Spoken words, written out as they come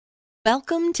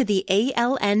Welcome to the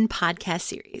ALN podcast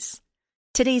series.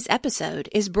 Today's episode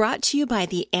is brought to you by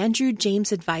the Andrew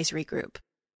James Advisory Group.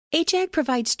 AJAG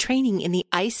provides training in the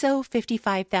ISO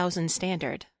 55000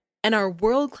 standard, and our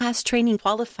world-class training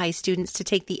qualifies students to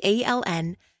take the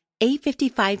ALN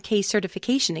A55K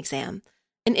certification exam,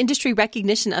 an industry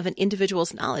recognition of an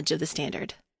individual's knowledge of the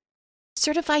standard.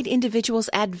 Certified individuals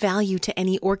add value to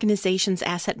any organization's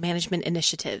asset management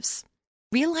initiatives.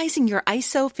 Realizing your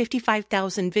ISO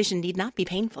 55000 vision need not be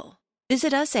painful.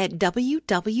 Visit us at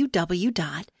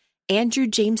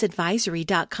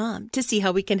www.andrewjamesadvisory.com to see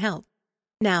how we can help.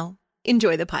 Now,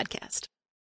 enjoy the podcast.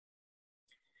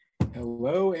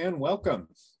 Hello and welcome.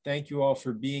 Thank you all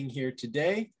for being here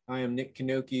today. I am Nick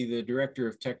Kanoki, the Director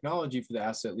of Technology for the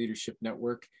Asset Leadership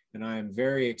Network, and I am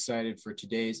very excited for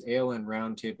today's ALN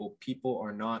Roundtable, People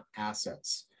Are Not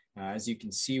Assets. As you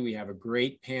can see, we have a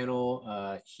great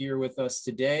panel here with us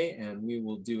today, and we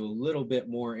will do a little bit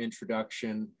more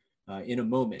introduction in a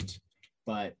moment.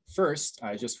 But first,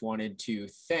 I just wanted to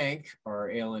thank our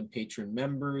ALN patron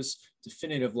members,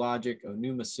 Definitive Logic,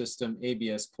 Onuma System,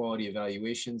 ABS Quality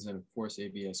Evaluations, and of course,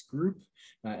 ABS Group,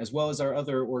 as well as our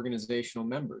other organizational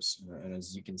members. And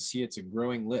as you can see, it's a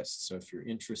growing list. So if you're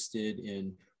interested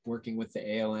in working with the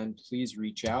ALN, please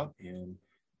reach out and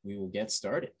we will get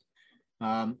started.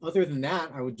 Other than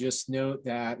that, I would just note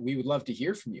that we would love to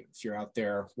hear from you if you're out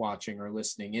there watching or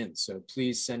listening in. So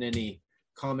please send any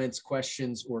comments,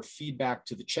 questions, or feedback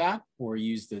to the chat, or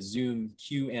use the Zoom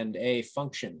Q&A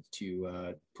function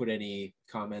to put any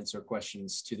comments or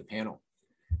questions to the panel.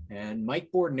 And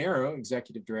Mike Bordenero,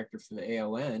 Executive Director for the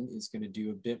ALN, is going to do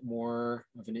a bit more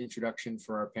of an introduction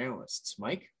for our panelists.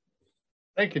 Mike?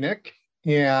 Thank you, Nick.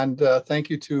 And thank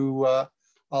you to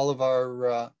all of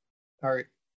our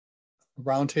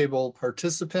roundtable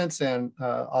participants and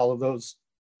all of those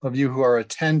of you who are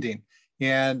attending.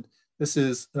 And this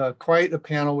is quite a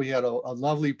panel. We had a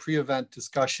lovely pre-event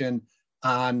discussion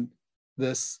on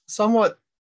this somewhat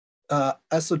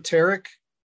esoteric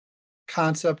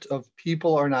concept of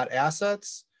people are not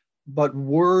assets, but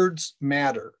words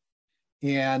matter.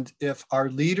 And if our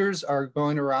leaders are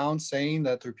going around saying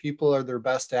that their people are their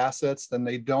best assets, then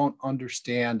they don't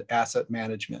understand asset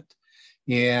management.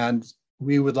 And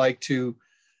we would like to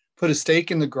put a stake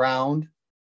in the ground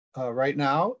right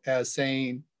now as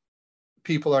saying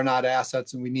people are not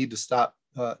assets and we need to stop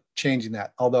changing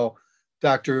that. Although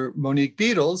Dr. Monique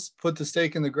Beatles put the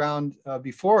stake in the ground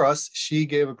before us, she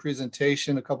gave a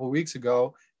presentation a couple of weeks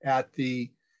ago at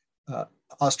the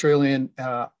Australian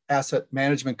Asset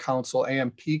Management Council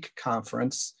AMPEAK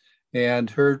conference, and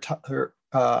her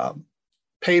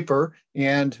paper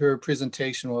and her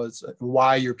presentation was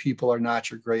why your people are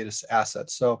not your greatest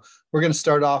assets. So we're going to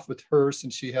start off with her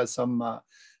since she has some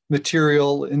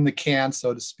material in the can,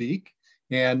 so to speak.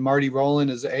 And Marty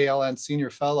Rowland is an ALN Senior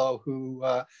Fellow who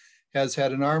has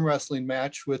had an arm wrestling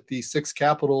match with the Six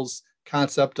Capitals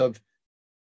concept of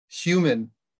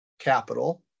human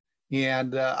capital.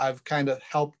 And I've kind of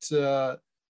helped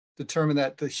determine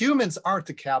that the humans aren't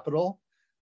the capital,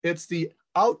 it's the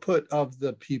output of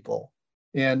the people.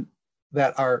 And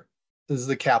that is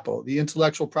the capital, the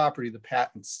intellectual property, the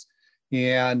patents.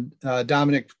 And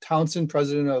Dominic Townsend,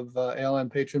 president of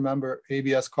ALN patron member,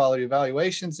 ABS Quality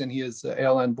Evaluations, and he is the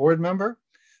ALN board member,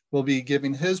 will be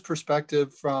giving his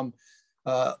perspective from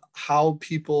how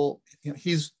people,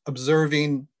 he's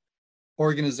observing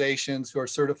organizations who are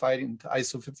certified into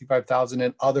ISO 55000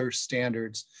 and other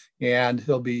standards, and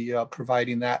he'll be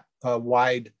providing that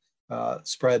wide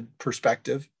spread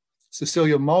perspective.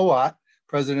 Cecilia Mowat,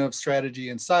 president of Strategy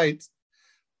Insights,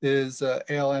 is an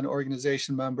ALN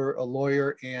organization member, a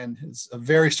lawyer, and is a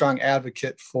very strong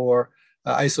advocate for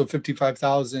ISO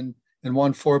 55000 and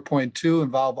 4.2,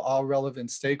 involve all relevant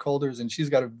stakeholders. And she's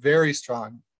got a very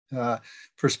strong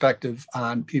perspective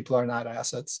on people are not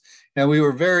assets. And we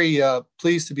were very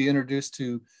pleased to be introduced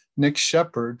to Nick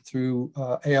Shepard through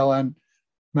ALN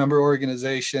member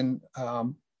organization,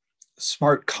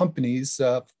 Smart Companies,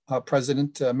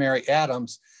 President Mary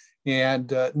Adams.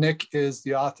 And Nick is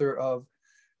the author of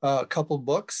a couple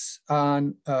books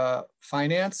on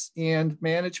finance and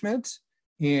management.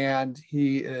 And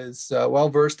he is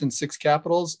well-versed in Six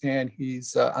Capitals, and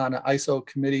he's on an ISO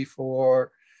committee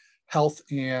for health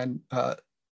and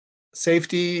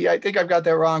safety. I think I've got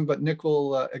that wrong, but Nick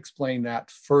will explain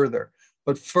that further.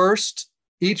 But first,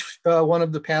 each one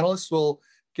of the panelists will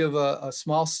give a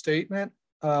small statement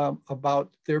about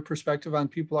their perspective on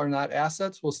people are not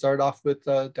assets. We'll start off with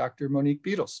Dr. Monique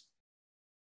Beatles.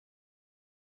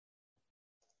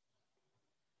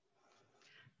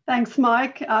 Thanks,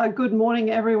 Mike. Good morning,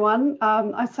 everyone.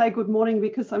 I say good morning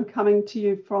because I'm coming to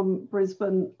you from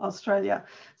Brisbane, Australia.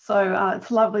 So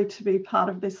it's lovely to be part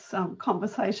of this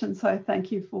conversation. So thank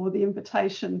you for the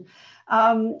invitation.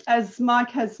 As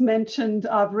Mike has mentioned,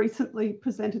 I've recently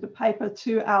presented a paper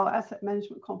to our asset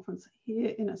management conference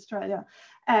here in Australia,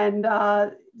 and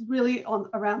really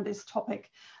around this topic.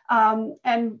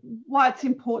 And why it's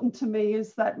important to me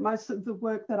is that most of the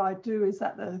work that I do is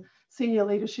at the senior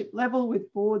leadership level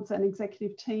with boards and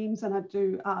executive teams, and I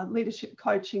do leadership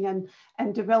coaching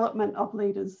and development of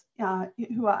leaders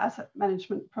who are asset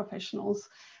management professionals.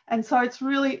 And so it's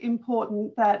really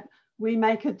important that we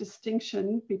make a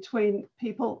distinction between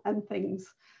people and things.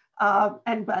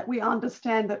 But we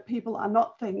understand that people are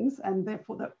not things, and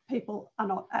therefore that people are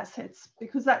not assets,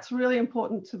 because that's really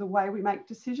important to the way we make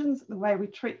decisions, the way we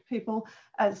treat people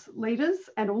as leaders,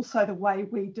 and also the way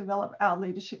we develop our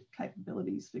leadership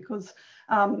capabilities, because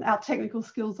our technical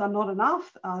skills are not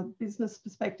enough, our business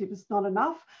perspective is not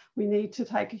enough. We need to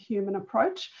take a human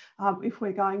approach if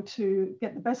we're going to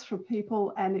get the best from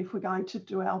people and if we're going to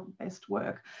do our best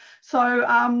work. So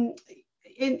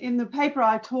in the paper,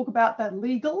 I talk about that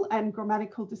legal and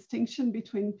grammatical distinction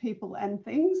between people and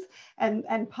things,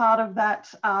 and part of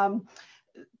that,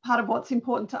 part of what's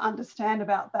important to understand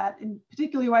about that, in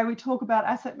particularly the way we talk about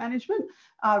asset management,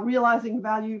 realizing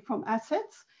value from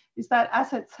assets, is that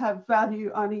assets have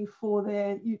value only for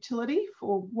their utility,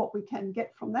 for what we can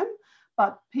get from them,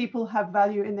 but people have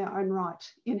value in their own right,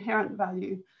 inherent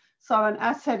value. So an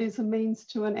asset is a means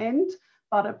to an end,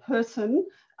 but a person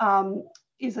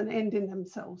is an end in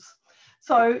themselves.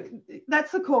 So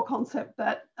that's the core concept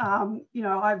that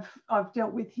I've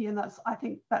dealt with here, and I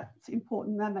think that's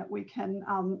important and that we can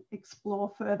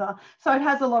explore further. So it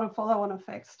has a lot of follow-on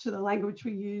effects to the language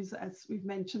we use, as we've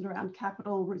mentioned, around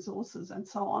capital, resources, and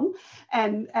so on.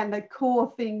 And the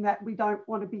core thing that we don't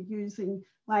want to be using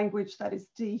language that is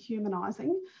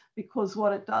dehumanizing, because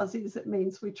what it does is it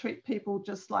means we treat people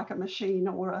just like a machine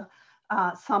or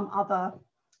some other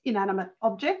inanimate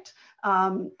object,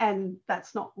 and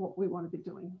that's not what we want to be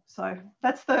doing. So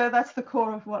that's the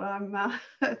core of what I'm.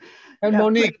 And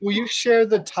Monique, will you share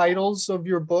the titles of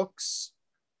your books?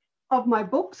 Of my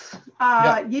books,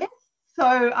 yes.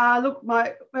 So look,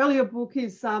 my earlier book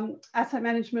is Asset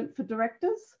Management for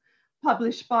Directors,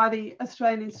 published by the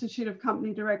Australian Institute of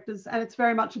Company Directors, and it's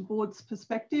very much a board's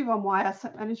perspective on why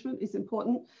asset management is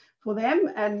important for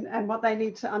them and what they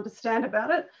need to understand about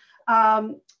it.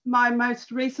 My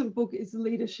most recent book is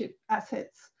Leadership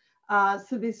Assets.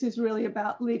 So this is really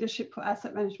about leadership for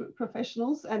asset management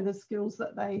professionals and the skills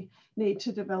that they need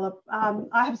to develop.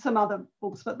 I have some other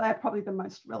books, but they're probably the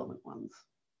most relevant ones.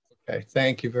 Okay,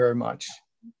 thank you very much.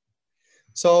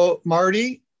 So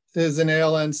Marty is an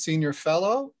ALN Senior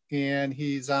Fellow, and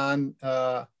he's on,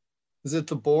 is it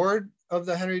the board of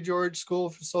the Henry George School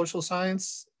for Social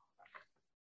Science?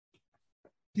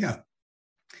 Yeah.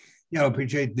 Yeah, I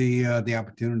appreciate the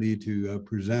opportunity to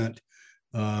present.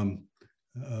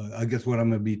 I guess what I'm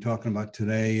going to be talking about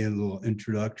today, a little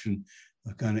introduction,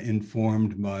 kind of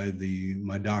informed by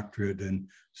my doctorate in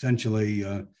essentially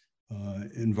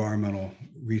environmental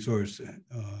resource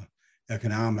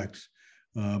economics,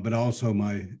 but also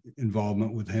my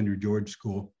involvement with Henry George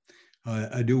School.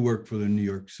 I do work for the New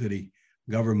York City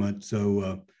government,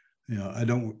 so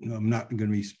I'm not going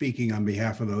to be speaking on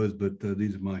behalf of those, but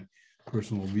these are my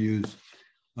personal views.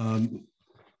 I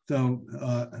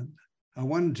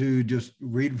wanted to just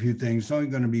read a few things. It's only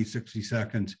going to be 60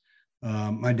 seconds.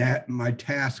 My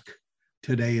task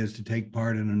today is to take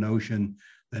part in a notion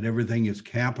that everything is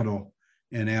capital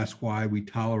and ask why we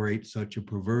tolerate such a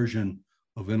perversion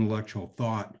of intellectual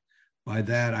thought. By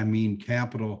that, I mean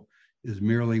capital is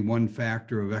merely one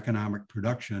factor of economic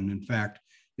production. In fact,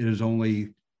 it is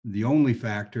the only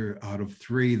factor out of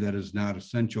three that is not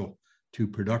essential to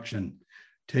production.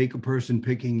 Take a person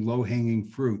picking low-hanging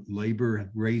fruit. Labor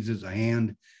raises a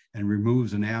hand and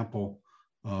removes an apple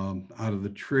out of the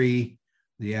tree.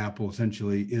 The apple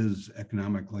essentially is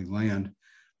economically land.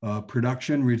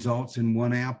 Production results in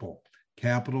one apple.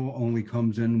 Capital only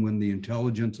comes in when the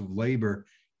intelligence of labor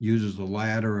uses a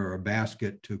ladder or a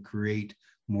basket to create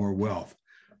more wealth.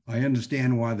 I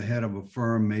understand why the head of a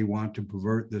firm may want to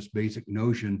pervert this basic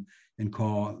notion and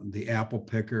call the apple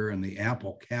picker and the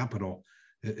apple capital.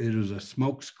 It is a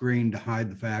smokescreen to hide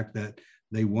the fact that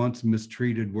they once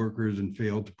mistreated workers and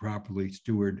failed to properly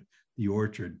steward the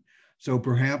orchard. So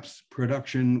perhaps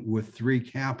production with three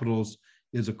capitals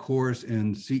is a course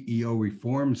in CEO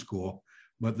reform school,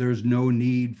 but there's no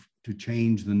need to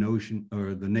change the notion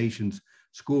or the nation's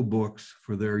school books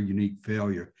for their unique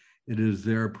failure. it is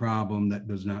their problem that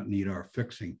does not need our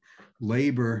fixing.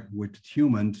 Labor, which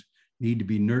humans, need to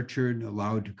be nurtured,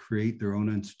 allowed to create their own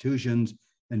institutions,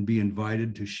 and be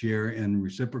invited to share in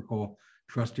reciprocal,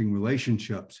 trusting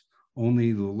relationships.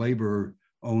 Only the laborer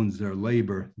owns their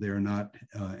labor. They are not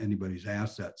anybody's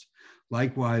assets.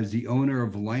 Likewise, the owner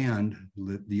of land,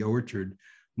 the orchard,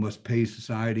 must pay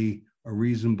society a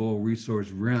reasonable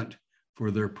resource rent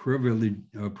for their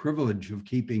privilege of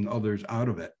keeping others out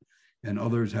of it. And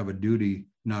others have a duty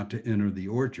not to enter the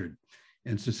orchard.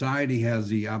 And society has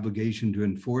the obligation to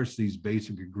enforce these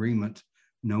basic agreements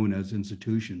known as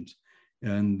institutions.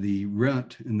 And the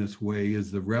rent in this way is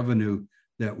the revenue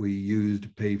that we use to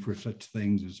pay for such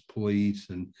things as police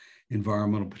and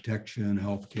environmental protection,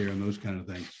 healthcare, and those kind of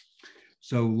things.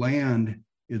 So land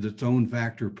is its own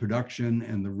factor of production,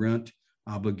 and the rent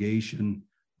obligation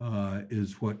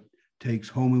is what takes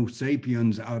Homo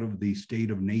sapiens out of the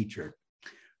state of nature.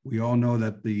 We all know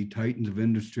that the titans of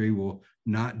industry will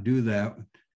not do that,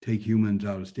 take humans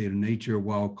out of state of nature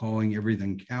while calling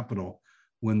everything capital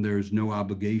when there's no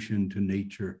obligation to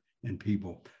nature and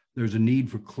people. There's a need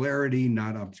for clarity,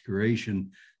 not obscuration.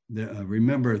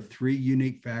 Remember, 3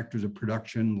 unique factors of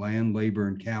production: land, labor,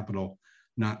 and capital,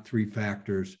 not 3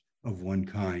 factors of one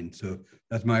kind. So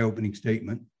that's my opening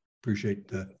statement. Appreciate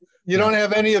the. You don't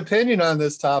have any opinion on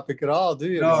this topic at all, do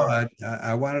you? No,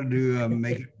 I wanted to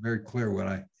make it very clear what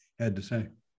I had to say.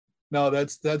 No,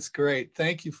 that's great.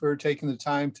 Thank you for taking the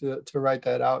time to write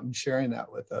that out and sharing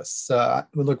that with us.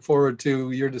 We look forward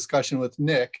to your discussion with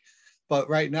Nick. But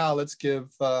right now, let's give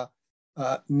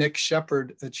Nick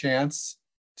Shepard a chance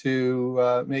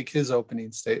to make his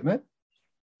opening statement.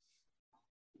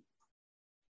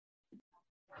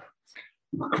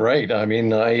 Great. I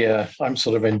mean, I'm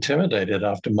sort of intimidated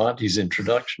after Marty's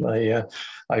introduction.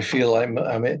 I feel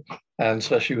I'm in, and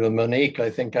especially with Monique, I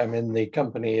think I'm in the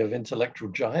company of intellectual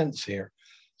giants here.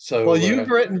 So, well, you've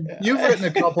written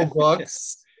a couple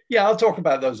books. Yeah, I'll talk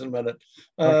about those in a minute.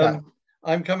 Okay.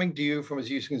 I'm coming to you from,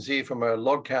 as you can see, from a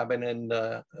log cabin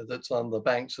that's on the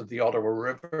banks of the Ottawa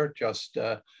River, just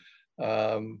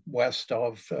west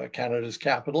of Canada's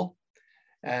capital.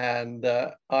 And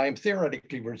I'm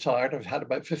theoretically retired. I've had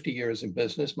about 50 years in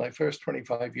business. My first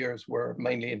 25 years were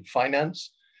mainly in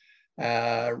finance,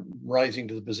 rising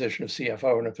to the position of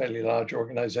CFO in a fairly large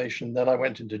organization. Then I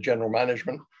went into general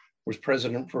management, was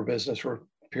president for a business for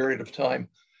a period of time,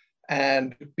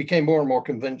 and became more and more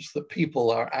convinced that people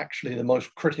are actually the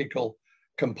most critical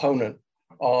component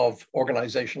of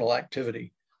organizational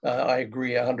activity. I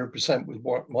agree 100% with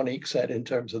what Monique said in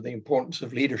terms of the importance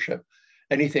of leadership.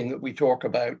 Anything that we talk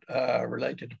about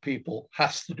related to people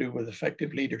has to do with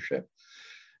effective leadership.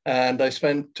 And I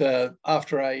spent,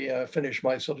 after I finished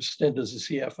my sort of stint as a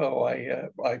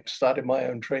CFO, I started my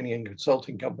own training and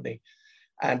consulting company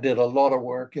and did a lot of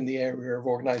work in the area of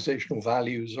organizational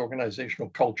values,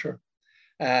 organizational culture.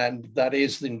 And that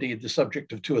is indeed the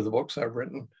subject of 2 of the books I've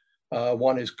written.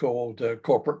 One is called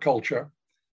Corporate Culture,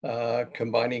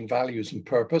 Combining Values and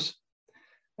Purpose.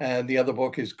 And the other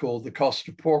book is called The Cost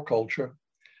of Poor Culture,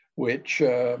 which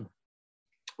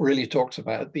really talks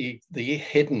about the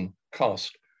hidden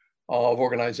cost of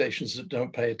organizations that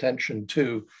don't pay attention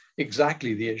to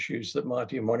exactly the issues that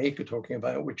Marty and Monique are talking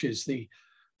about, which is the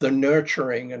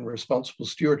nurturing and responsible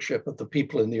stewardship of the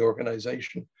people in the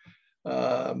organization.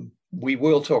 We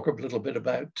will talk a little bit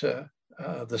about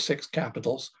the 6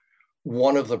 capitals.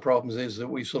 One of the problems is that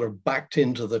we sort of backed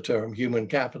into the term human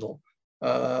capital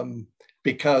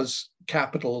because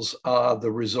capitals are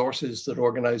the resources that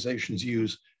organizations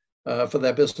use for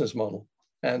their business model.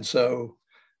 And so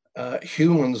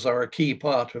humans are a key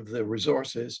part of the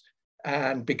resources.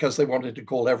 And because they wanted to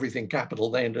call everything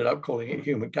capital, they ended up calling it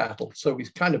human capital. So we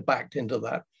kind of backed into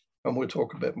that. And we'll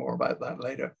talk a bit more about that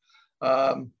later.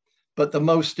 But the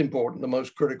most important, the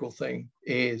most critical thing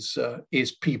is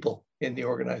people in the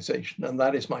organization. And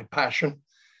that is my passion.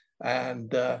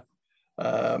 And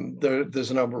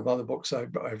there's a number of other books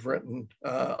I've written.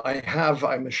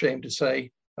 I'm ashamed to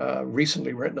say,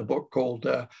 recently written a book called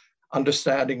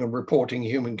Understanding and Reporting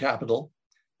Human Capital,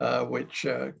 which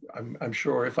I'm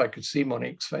sure if I could see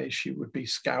Monique's face, she would be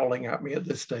scowling at me at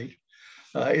this stage.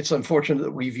 It's unfortunate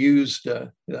that we've used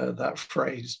that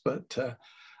phrase, but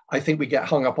I think we get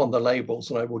hung up on the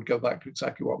labels, and I would go back to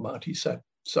exactly what Marty said.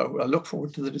 So I look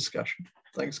forward to the discussion.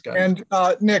 Thanks, guys. And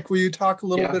Nick, will you talk a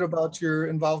little bit about your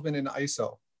involvement in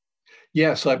ISO?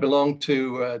 Yes, I belong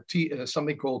to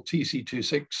something called TC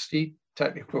 260,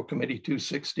 Technical Committee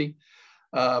 260.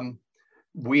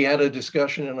 We had a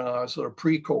discussion in our sort of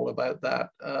pre-call about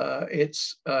that.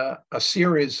 It's a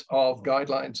series of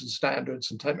guidelines and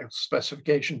standards and technical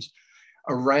specifications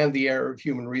around the area of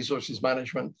human resources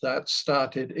management. That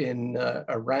started in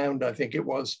around, I think it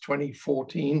was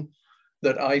 2014,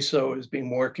 that ISO has been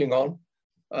working on.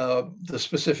 The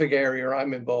specific area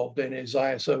I'm involved in is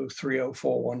ISO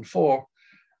 30414,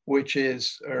 which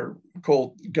is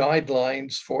called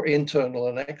Guidelines for Internal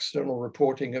and External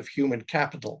Reporting of Human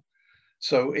Capital.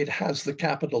 So it has the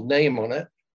capital name on it.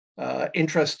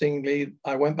 Interestingly,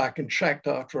 I went back and checked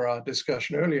after our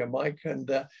discussion earlier, Mike,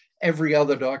 and every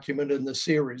other document in the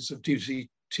series of TC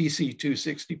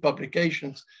 260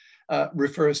 publications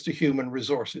refers to human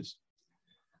resources.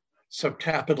 So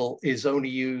capital is only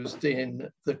used in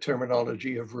the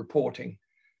terminology of reporting.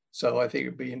 So I think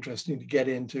it'd be interesting to get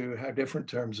into how different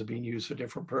terms are being used for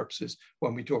different purposes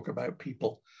when we talk about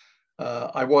people.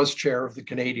 I was chair of the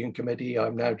Canadian committee.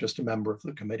 I'm now just a member of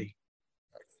the committee.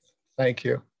 Thank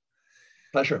you.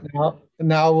 Pleasure.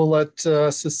 Now we'll let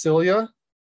Cecilia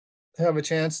have a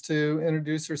chance to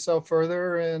introduce herself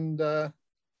further and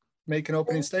make an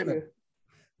opening statement.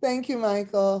 Thank you,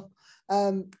 Michael.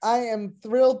 I am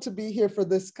thrilled to be here for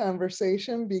this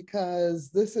conversation because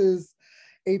this is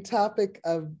a topic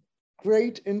of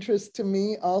great interest to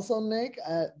me also, Nick.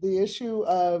 The issue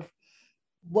of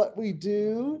what we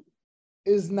do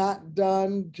is not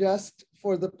done just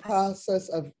for the process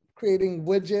of creating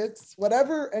widgets.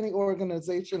 Whatever any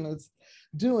organization is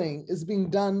doing is being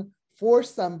done for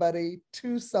somebody,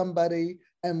 to somebody,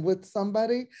 and with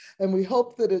somebody. And we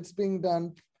hope that it's being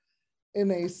done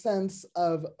in a sense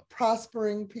of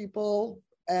prospering people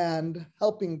and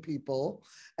helping people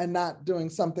and not doing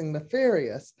something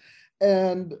nefarious.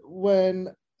 And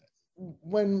when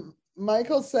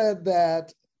Michael said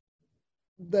that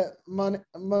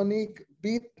Monique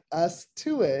beat us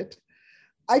to it,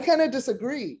 I kind of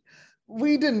disagree.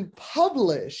 We didn't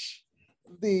publish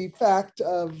the fact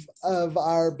of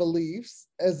our beliefs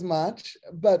as much,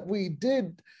 but we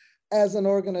did, as an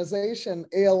organization,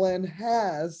 ALN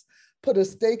has put a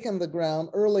stake in the ground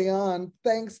early on,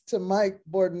 thanks to Mike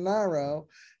Bordonaro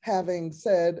having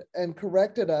said and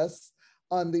corrected us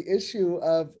on the issue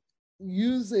of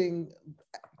using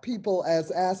people as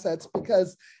assets,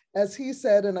 because as he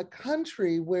said, in a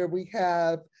country where we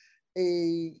have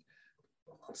a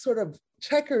sort of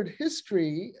checkered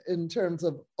history in terms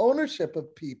of ownership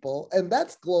of people, and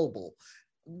that's global.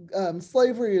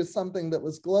 Slavery is something that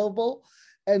was global.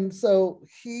 And so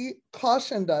he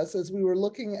cautioned us as we were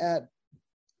looking at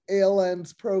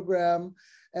ALN's program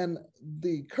and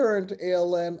the current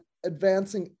ALN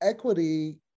Advancing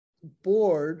Equity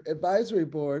Board, Advisory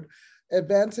Board,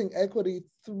 advancing equity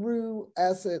through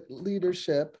asset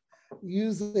leadership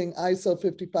using ISO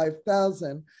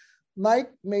 55000.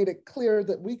 Mike made it clear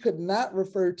that we could not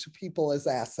refer to people as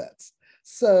assets.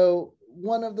 So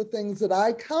one of the things that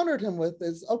I countered him with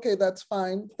is, okay, that's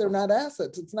fine. They're not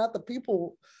assets. It's not the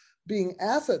people being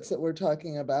assets that we're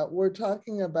talking about. We're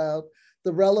talking about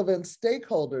the relevant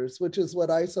stakeholders, which is what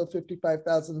ISO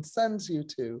 55000 sends you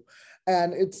to.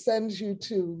 And it sends you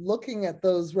to looking at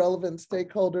those relevant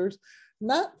stakeholders,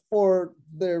 not for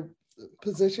their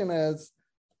position as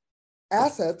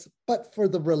assets, but for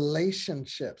the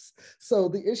relationships. So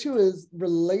the issue is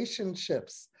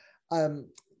relationships.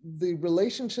 The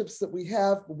relationships that we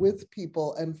have with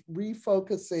people and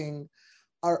refocusing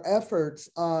our efforts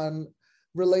on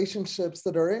relationships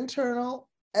that are internal,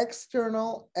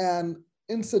 external, and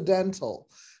incidental,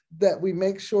 that we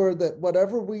make sure that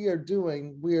whatever we are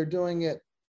doing it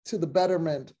to the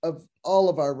betterment of all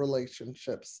of our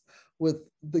relationships with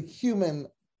the human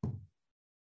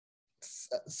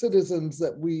citizens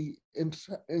that we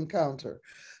encounter.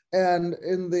 And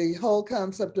in the whole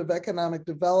concept of economic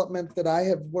development that I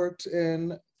have worked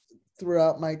in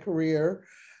throughout my career,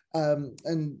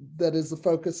 and that is the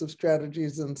focus of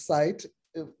Strategies Insight,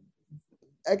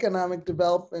 economic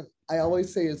development, I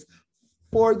always say, is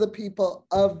for the people,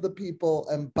 of the people,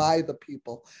 and by the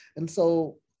people. And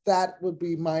so that would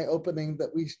be my opening,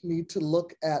 that we need to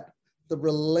look at the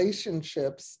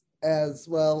relationships as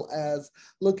well as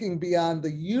looking beyond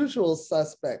the usual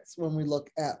suspects when we look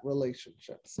at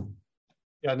relationships.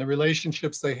 Yeah, and the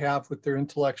relationships they have with their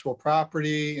intellectual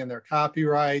property and their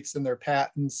copyrights and their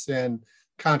patents and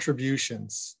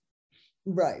contributions.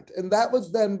 Right, and that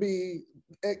would then be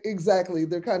exactly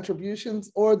their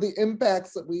contributions or the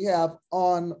impacts that we have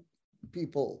on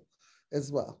people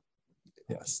as well.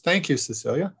 Yes, thank you,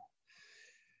 Cecilia.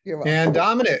 You're welcome. And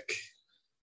Dominic.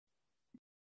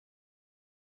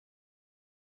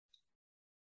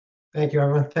 Thank you,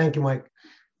 everyone. Thank you, Mike.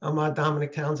 I'm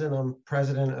Dominic Townsend. I'm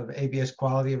president of ABS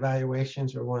Quality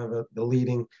Evaluations. We're one of the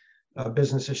leading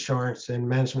business assurance and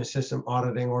management system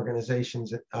auditing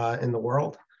organizations in the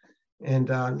world. And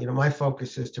my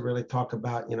focus is to really talk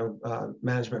about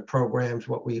management programs,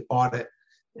 what we audit,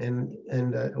 and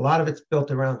a lot of it's built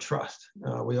around trust.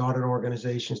 We audit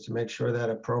organizations to make sure that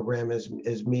a program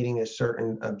is meeting a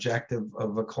certain objective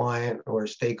of a client or a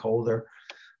stakeholder.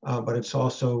 But it's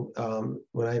also,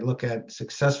 when I look at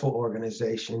successful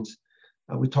organizations,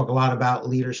 we talk a lot about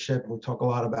leadership, and we talk a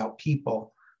lot about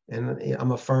people. And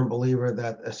I'm a firm believer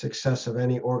that a success of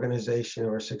any organization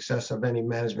or a success of any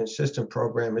management system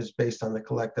program is based on the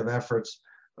collective efforts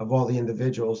of all the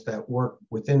individuals that work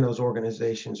within those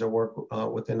organizations or work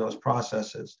within those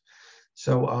processes.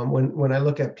 So when I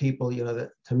look at people, that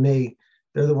to me,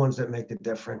 they're the ones that make the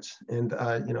difference. And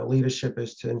leadership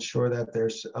is to ensure that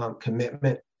there's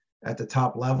commitment at the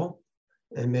top level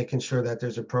and making sure that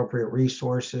there's appropriate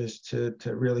resources to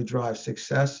really drive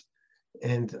success.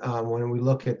 And when we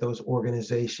look at those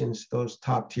organizations, those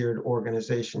top-tiered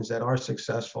organizations that are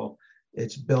successful,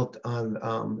 it's built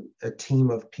on a team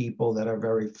of people that are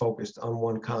very focused on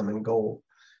one common goal.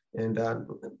 And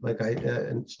like I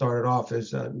started off,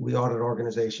 is we audit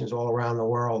organizations all around the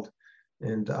world.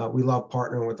 And we love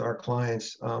partnering with our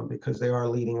clients because they are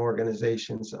leading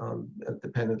organizations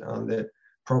dependent on the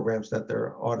programs that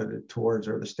they're audited towards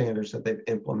or the standards that they've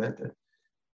implemented.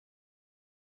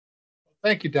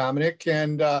 Thank you, Dominic.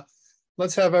 And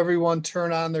let's have everyone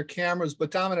turn on their cameras.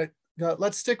 But Dominic,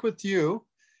 let's stick with you.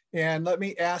 And let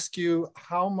me ask you,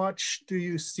 how much do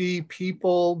you see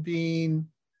people being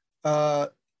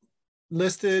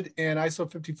listed in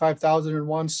ISO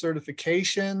 55001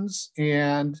 certifications?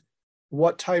 And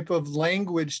what type of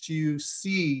language do you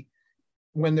see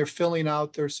when they're filling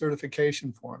out their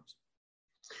certification forms?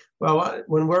 Well,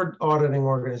 when we're auditing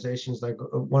organizations, like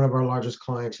one of our largest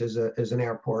clients is an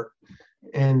airport.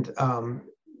 And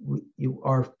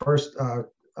our first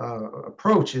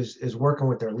approach is working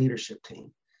with their leadership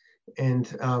team.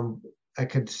 And I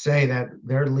could say that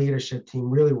their leadership team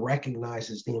really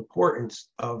recognizes the importance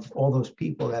of all those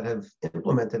people that have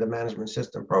implemented a management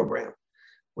system program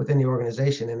within the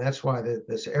organization. And that's why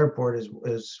this airport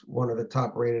is one of the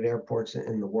top rated airports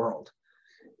in the world.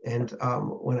 And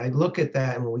when I look at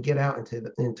that, and when we get out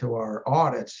into our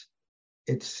audits,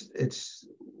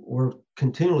 we're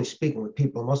continually speaking with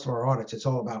people. Most of our audits, it's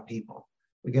all about people.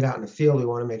 We get out in the field, we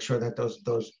want to make sure that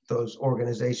those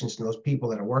organizations and those people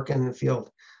that are working in the field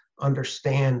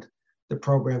understand the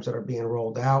programs that are being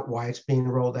rolled out, why it's being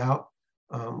rolled out,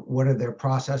 what are their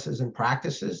processes and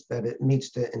practices, that it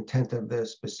meets the intent of the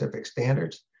specific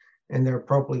standards, and they're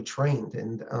appropriately trained.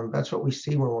 And that's what we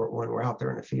see when we're out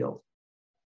there in the field.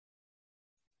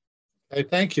 Okay,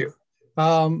 thank you.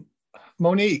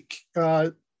 Monique,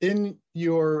 in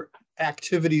your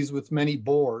activities with many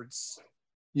boards,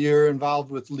 you're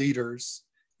involved with leaders,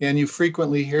 and you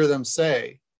frequently hear them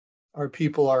say, our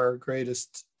people are our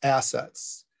greatest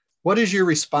assets. What is your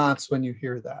response when you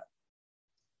hear that?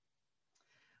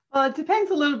 Well, it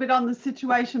depends a little bit on the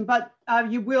situation, but I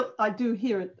do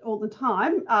hear it all the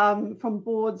time from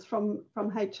boards, from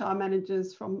HR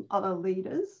managers, from other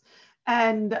leaders.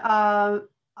 And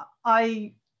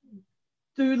I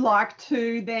do like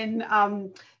to then,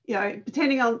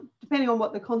 depending on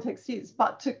what the context is,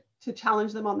 but to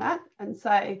challenge them on that and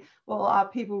say, well, are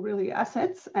people really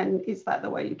assets, and is that the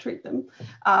way you treat them?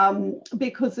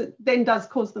 Because it then does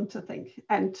cause them to think,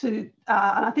 and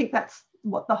I think that's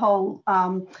what the whole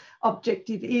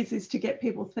objective is to get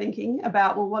people thinking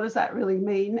about, well, what does that really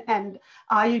mean? And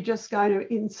are you just going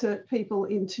to insert people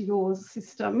into your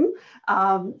system,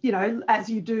 as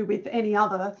you do with any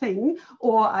other thing?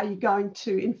 Or are you going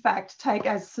to, in fact, take,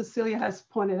 as Cecilia has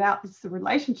pointed out, it's the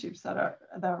relationships that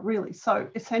are really so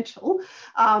essential.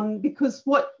 Because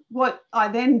what I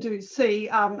then do see,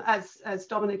 as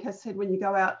Dominic has said, when you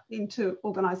go out into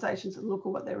organisations and look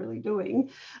at what they're really doing,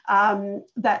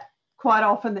 that quite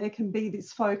often there can be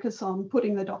this focus on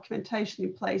putting the documentation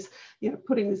in place,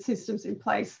 putting the systems in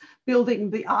place,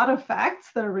 building the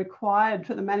artifacts that are required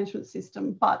for the management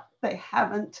system, but they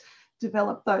haven't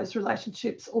developed those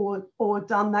relationships or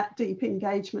done that deep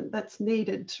engagement that's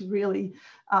needed to really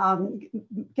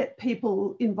get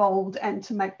people involved and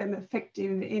to make them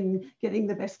effective in getting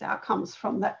the best outcomes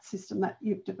from that system that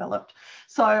you've developed.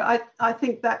 So I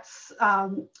think that's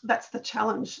the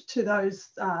challenge to those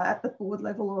at the board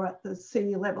level or at the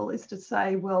senior level, is to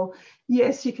say, well,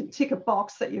 yes, you can tick a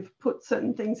box that you've put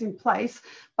certain things in place,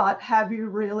 but have you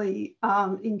really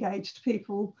engaged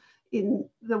people in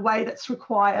the way that's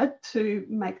required to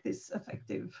make this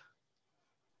effective?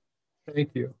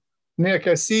 Thank you. Nick,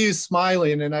 I see you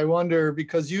smiling, and I wonder,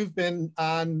 because you've been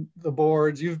on the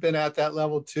boards, you've been at that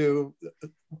level too.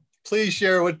 Please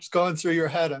share what's going through your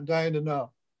head. I'm dying to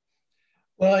know.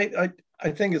 Well,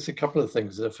 I think it's a couple of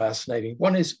things that are fascinating.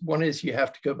 One is you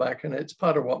have to go back, and it's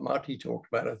part of what Marty talked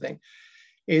about, I think,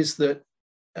 is that,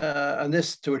 and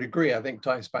this to a degree, I think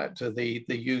ties back to the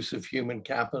use of human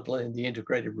capital in the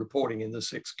integrated reporting in the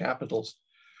 6 capitals.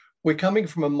 We're coming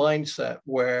from a mindset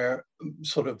where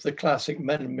sort of the classic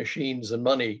men, machines, and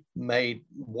money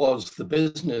was the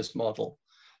business model.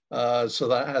 So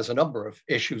that has a number of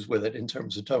issues with it in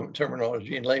terms of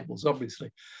terminology and labels,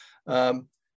 obviously.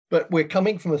 But we're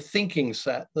coming from a thinking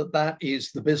set that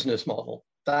is the business model.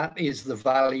 That is the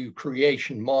value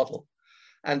creation model.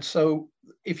 And so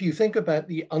if you think about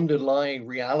the underlying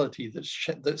reality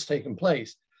that's taken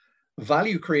place,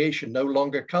 value creation no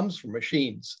longer comes from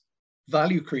machines.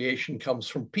 Value creation comes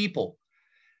from people.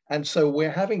 And so we're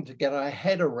having to get our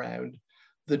head around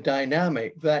the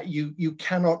dynamic that you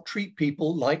cannot treat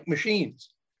people like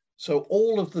machines. So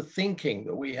all of the thinking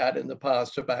that we had in the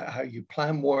past about how you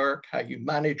plan work, how you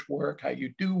manage work, how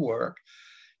you do work,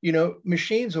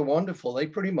 machines are wonderful. They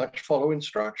pretty much follow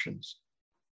instructions.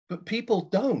 But people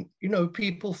don't.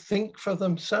 People think for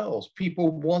themselves.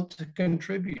 People want to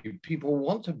contribute. People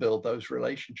want to build those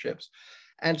relationships.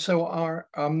 And so our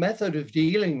method of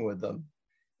dealing with them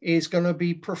is going to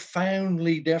be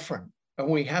profoundly different. And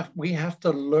we have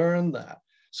to learn that.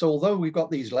 So although we've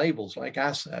got these labels like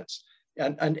assets,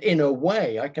 and in a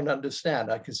way I can understand,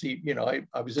 I can see,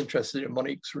 I was interested in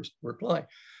Monique's reply.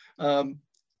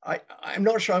 I'm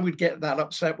not sure I would get that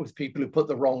upset with people who put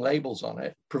the wrong labels on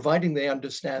it, providing they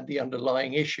understand the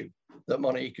underlying issue that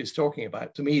Monique is talking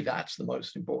about. To me, that's the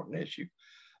most important issue.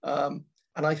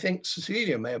 And I think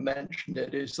Cecilia may have mentioned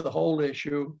it, is the whole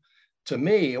issue to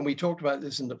me, and we talked about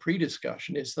this in the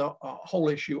pre-discussion, is the whole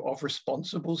issue of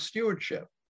responsible stewardship,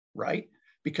 right?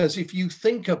 Because if you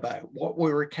think about what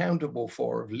we're accountable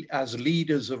for as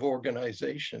leaders of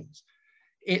organizations,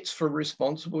 it's for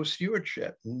responsible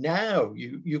stewardship. Now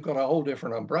you've got a whole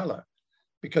different umbrella,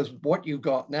 because what you've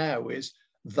got now is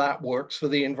that works for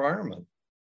the environment.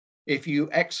 If you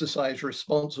exercise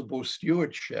responsible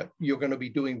stewardship, you're going to be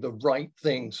doing the right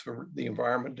things for the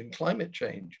environment and climate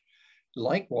change.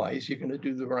 Likewise, you're going to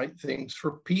do the right things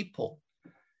for people.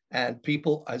 And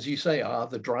people, as you say, are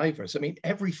the drivers. I mean,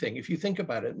 everything, if you think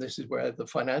about it, and this is where the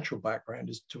financial background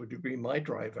is to a degree my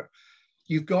driver,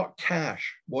 you've got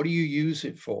cash. What do you use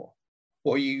it for?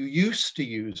 Well, you used to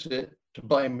use it to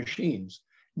buy machines.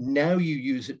 Now you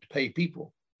use it to pay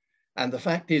people. And the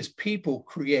fact is, people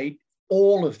create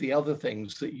all of the other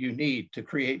things that you need to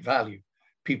create value.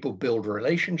 People build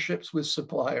relationships with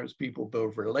suppliers, people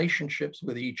build relationships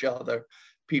with each other,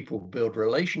 people build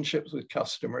relationships with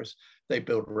customers, they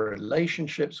build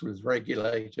relationships with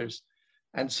regulators.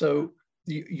 And so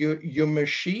your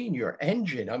machine, your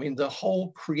engine, I mean, the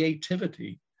whole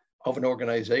creativity of an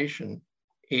organization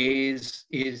is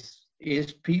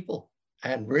people,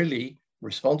 and really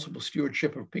responsible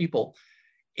stewardship of people,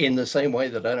 in the same way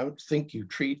that I don't think you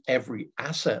treat every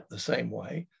asset the same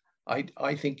way.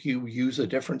 I think you use a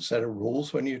different set of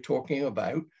rules when you're talking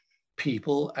about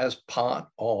people as part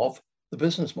of the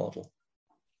business model.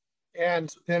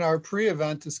 And in our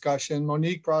pre-event discussion,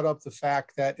 Monique brought up the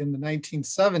fact that in the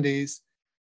 1970s,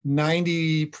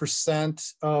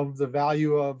 90% of the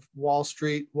value of Wall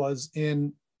Street was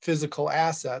in physical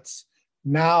assets.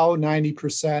 Now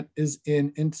 90% is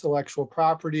in intellectual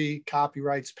property,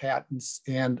 copyrights, patents,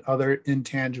 and other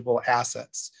intangible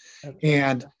assets.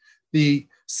 And the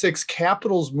 6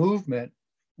 Capitals movement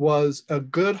was a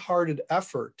good-hearted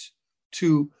effort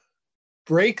to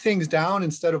break things down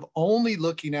instead of only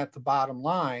looking at the bottom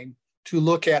line, to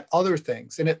look at other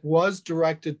things. And it was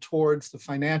directed towards the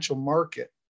financial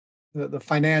market, the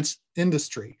finance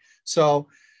industry. So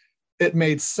it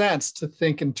made sense to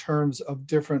think in terms of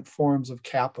different forms of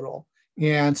capital.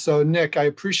 And so, Nick, I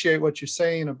appreciate what you're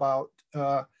saying about,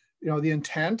 the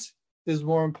intent is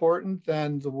more important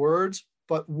than the words,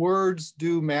 but words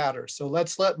do matter. So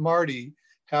let's let Marty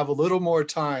have a little more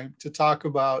time to talk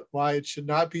about why it should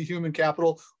not be human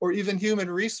capital or even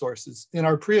human resources. In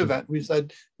our pre-event, we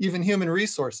said even human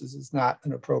resources is not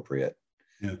an appropriate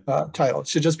title. It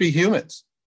should just be humans.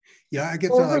 Yeah, I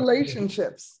get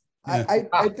relationships. Yeah.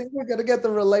 I think we're going to get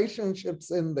the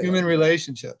relationships in there. Human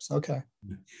relationships. Okay.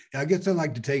 Yeah, I guess I'd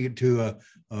like to take it to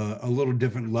a little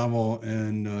different level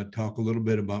and talk a little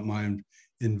bit about my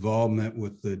involvement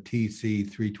with the TC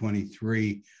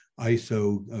 323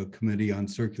 ISO Committee on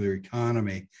Circular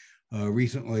Economy.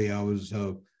 Recently, I was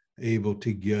able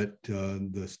to get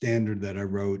the standard that I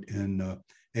wrote in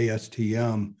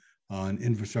ASTM on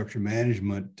infrastructure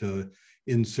management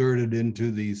inserted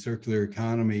into the circular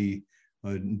economy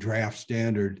draft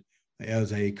standard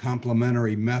as a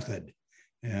complementary method.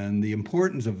 And the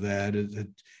importance of that is that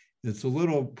it's a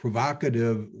little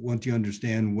provocative once you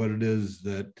understand what it is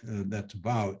that that's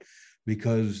about,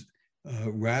 because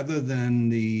rather than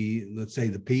let's say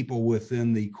the people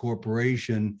within the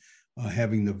corporation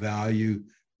having the value,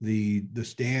 the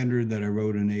standard that I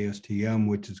wrote in ASTM,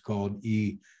 which is called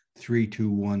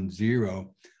E3210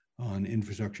 on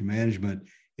infrastructure management,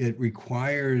 it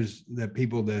requires that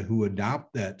people who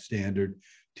adopt that standard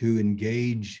to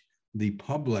engage the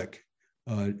public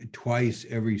twice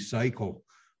every cycle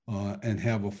and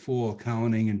have a full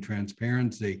accounting and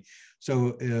transparency.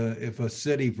 So if a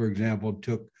city, for example,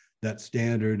 took that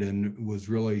standard and was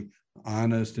really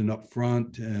honest and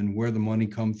upfront and where the money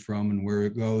comes from and where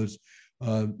it goes,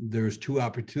 there's two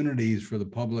opportunities for the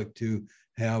public to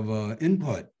have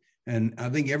input. And I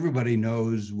think everybody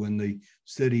knows when the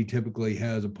city typically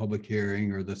has a public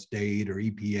hearing, or the state or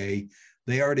EPA,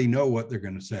 they already know what they're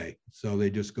going to say. So they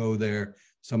just go there.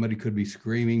 Somebody could be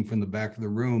screaming from the back of the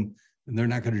room, and they're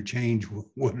not going to change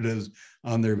what it is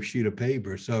on their sheet of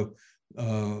paper. So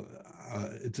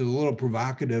it's a little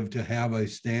provocative to have a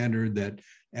standard that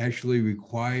actually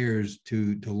requires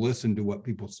to listen to what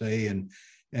people say and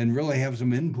really have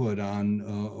some input on,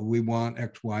 we want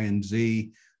X, Y, and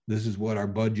Z. This is what our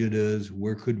budget is.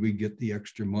 Where could we get the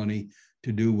extra money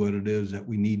to do what it is that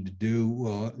we need to do?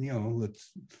 Well,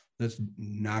 let's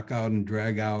knock out and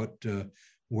drag out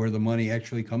where the money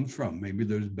actually comes from. Maybe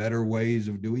there's better ways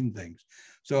of doing things.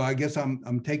 So I guess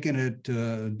I'm taking it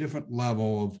to a different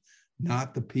level of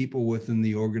not the people within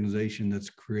the organization that's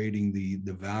creating the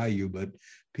value, but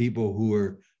people who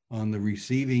are on the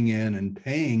receiving end and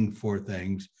paying for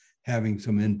things, having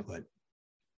some input.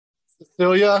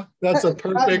 Cecilia, that's a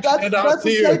perfect that's a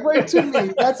segue to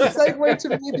me. That's a segue to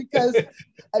me because,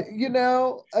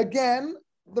 again,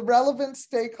 the relevant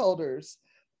stakeholders,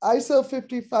 ISO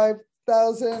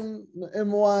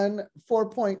 55001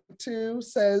 4.2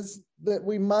 says that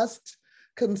we must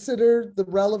consider the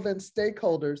relevant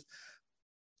stakeholders.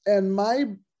 And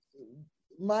my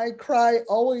cry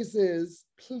always is,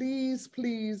 please,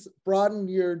 please broaden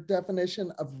your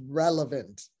definition of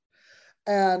relevant.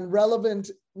 And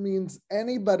relevant means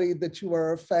anybody that you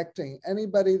are affecting,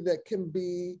 anybody that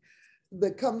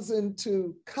comes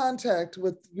into contact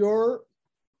with your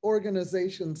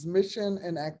organization's mission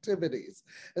and activities.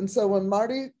 And so when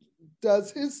Marty does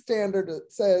his standard,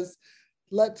 it says,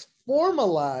 let's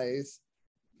formalize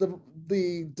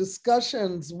the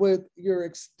discussions with your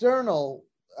external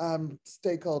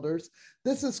stakeholders.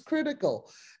 This is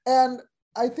critical. And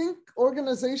I think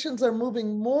organizations are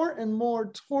moving more and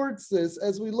more towards this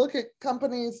as we look at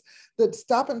companies that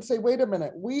stop and say, wait a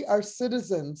minute, we are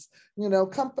citizens.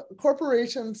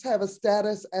 Corporations have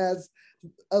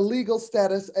a legal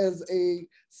status as a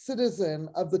citizen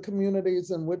of the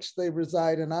communities in which they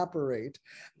reside and operate.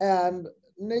 And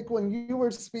Nick, when you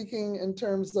were speaking in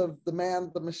terms of the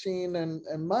man, the machine, and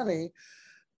money,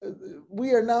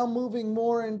 we are now moving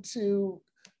more into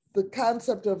the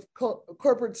concept of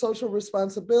corporate social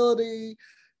responsibility,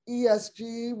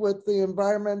 ESG with the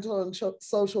environmental and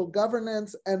social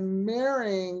governance, and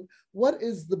marrying what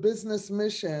is the business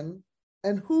mission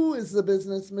and who is the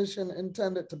business mission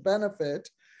intended to benefit,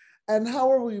 and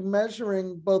how are we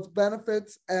measuring both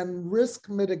benefits and risk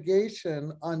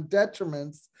mitigation on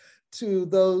detriments to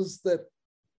those that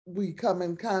we come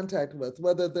in contact with,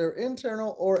 whether they're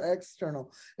internal or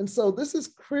external. And so this is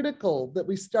critical that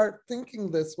we start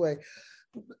thinking this way.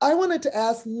 I wanted to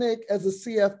ask Nick as a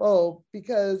CFO,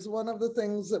 because one of the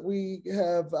things that we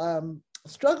have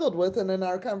struggled with, and in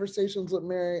our conversations with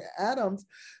Mary Adams,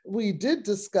 we did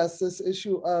discuss this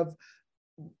issue of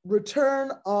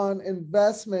return on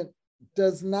investment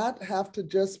does not have to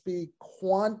just be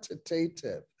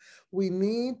quantitative. We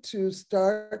need to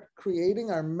start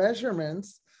creating our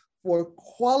measurements for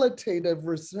qualitative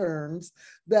returns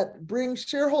that bring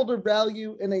shareholder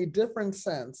value in a different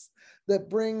sense,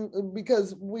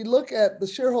 because we look at the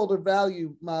shareholder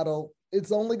value model,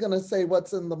 it's only going to say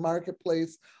what's in the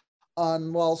marketplace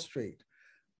on Wall Street.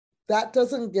 That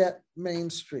doesn't get Main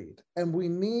Street. And we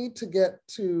need to get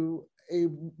to a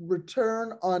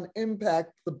return on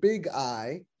impact, the big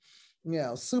I,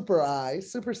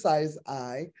 supersize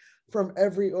I, from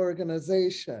every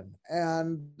organization.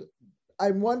 And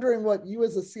I'm wondering what you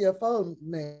as a CFO,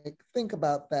 Nick, think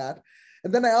about that.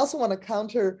 And then I also want to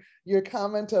counter your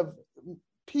comment of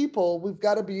people. We've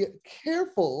got to be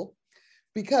careful,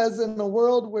 because in a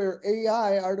world where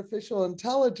AI, artificial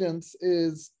intelligence,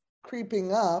 is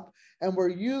creeping up and we're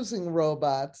using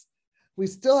robots, we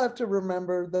still have to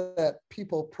remember that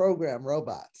people program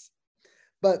robots.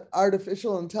 But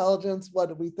artificial intelligence, what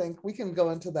do we think? We can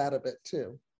go into that a bit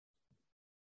too.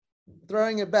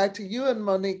 Throwing it back to you and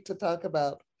Monique to talk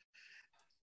about.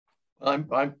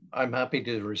 I'm happy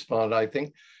to respond. I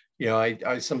think,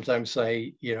 I sometimes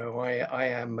say, I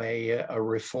am a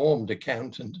reformed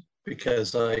accountant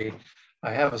because I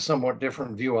have a somewhat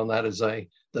different view on that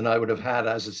than I would have had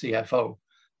as a CFO.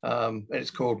 And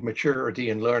it's called maturity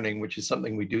and learning, which is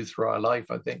something we do through our life,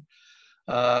 I think.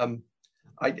 I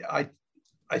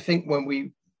think when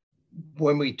we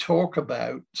talk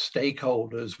about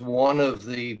stakeholders, one of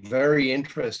the very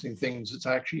interesting things that's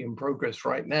actually in progress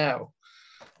right now,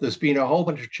 there's been a whole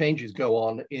bunch of changes go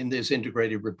on in this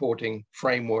integrated reporting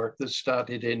framework that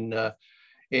started in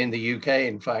the UK,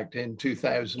 in fact, in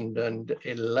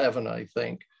 2011, I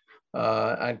think,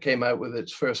 and came out with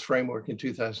its first framework in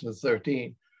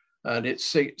 2013. And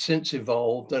it's since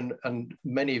evolved, and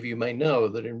many of you may know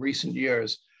that in recent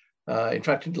years, in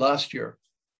fact, in last year,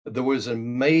 there was a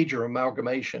major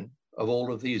amalgamation of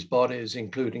all of these bodies,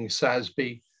 including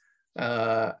SASB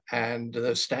and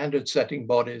the standard setting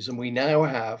bodies. And we now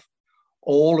have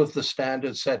all of the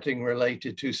standard setting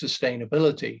related to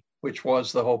sustainability, which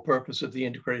was the whole purpose of the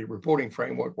integrated reporting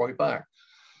framework way back,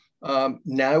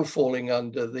 now falling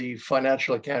under the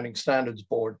Financial Accounting Standards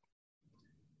Board.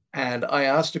 And I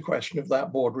asked a question of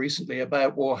that board recently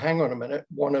about, well, hang on a minute,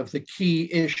 one of the key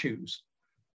issues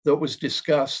that was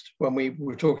discussed when we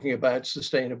were talking about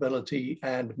sustainability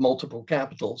and multiple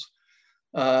capitals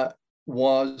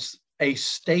was a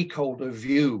stakeholder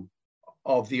view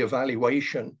of the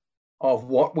evaluation of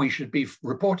what we should be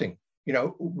reporting,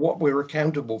 what we're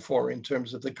accountable for in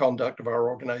terms of the conduct of our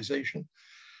organization.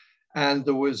 And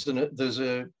there's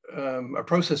a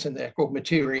process in there called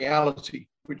materiality,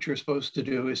 which you're supposed to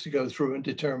do is to go through and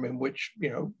determine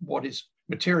what is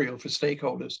material for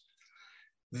stakeholders.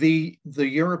 The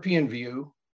European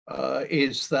view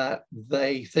is that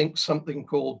they think something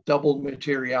called double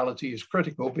materiality is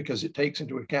critical because it takes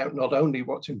into account not only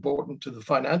what's important to the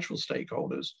financial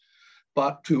stakeholders,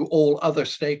 but to all other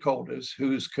stakeholders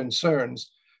whose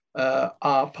concerns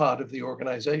are part of the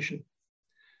organization.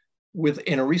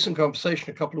 In a recent conversation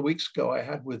a couple of weeks ago I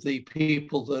had with the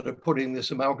people that are putting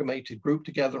this amalgamated group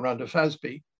together under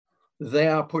FASB, they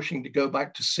are pushing to go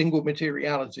back to single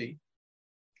materiality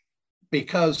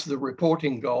because the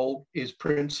reporting goal is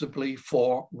principally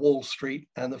for Wall Street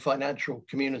and the financial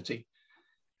community.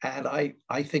 And I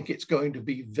think it's going to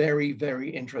be very, very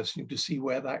interesting to see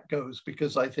where that goes,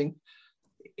 because I think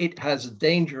it has a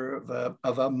danger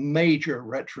of a major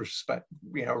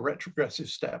retrogressive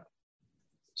step.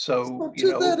 So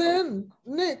to that end,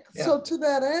 Nick, yeah. So to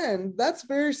that end, that's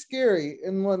very scary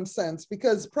in one sense,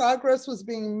 because progress was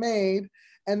being made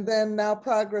and then now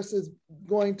progress is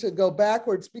going to go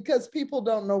backwards because people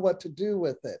don't know what to do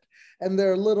with it. And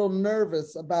they're a little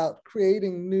nervous about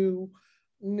creating new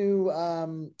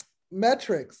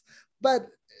metrics. But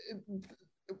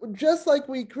just like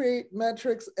we create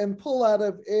metrics and pull out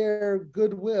of air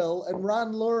goodwill, and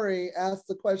Ron Lurie asked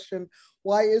the question,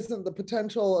 why isn't the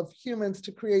potential of humans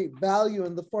to create value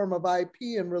in the form of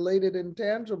IP and related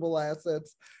intangible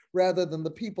assets rather than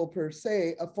the people per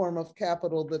se, a form of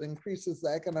capital that increases the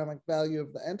economic value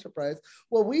of the enterprise?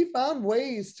 Well, we found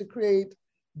ways to create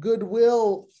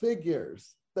goodwill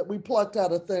figures that we plucked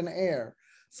out of thin air.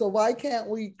 So why can't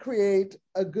we create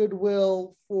a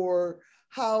goodwill for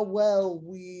how well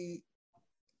we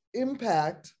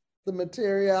impact the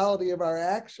materiality of our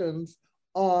actions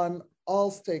on all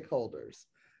stakeholders?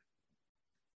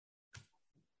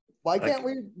 Why can't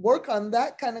we work on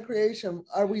that kind of creation?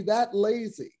 Are we that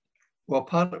lazy? Well,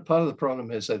 part of the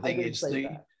problem is, I think, is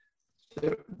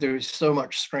there is so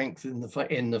much strength in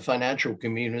the financial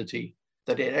community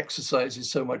that it exercises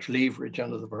so much leverage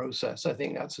under the process. I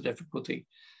think that's a difficulty.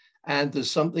 And there's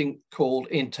something called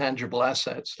intangible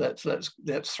assets.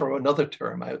 Let's throw another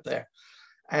term out there.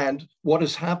 And what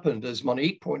has happened, as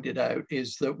Monique pointed out,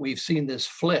 is that we've seen this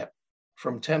flip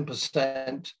from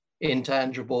 10%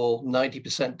 intangible,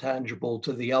 90% tangible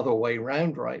to the other way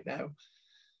around right now.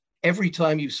 Every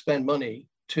time you spend money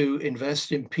to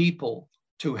invest in people,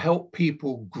 to help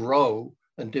people grow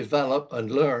and develop and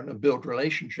learn and build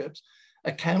relationships,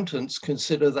 accountants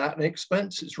consider that an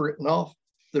expense. It's written off.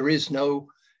 There is no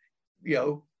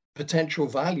potential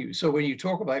value. So when you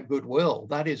talk about goodwill,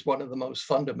 that is one of the most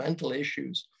fundamental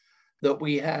issues that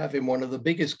we have in one of the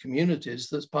biggest communities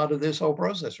that's part of this whole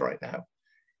process right now,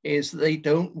 is they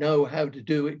don't know how to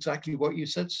do exactly what you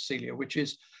said, Cecilia, which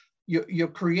is you're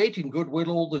creating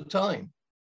goodwill all the time,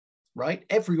 right?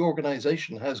 Every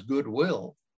organization has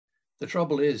goodwill. The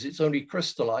trouble is it's only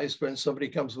crystallized when somebody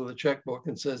comes with a checkbook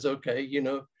and says, okay,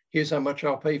 here's how much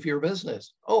I'll pay for your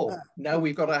business. Oh, now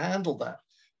we've got to handle that.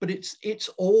 But it's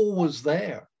always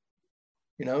there.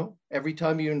 Every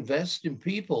time you invest in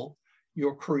people,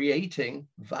 you're creating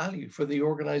value for the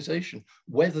organization,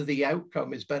 whether the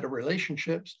outcome is better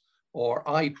relationships or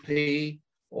IP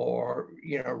or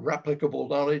replicable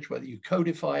knowledge, whether you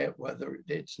codify it, whether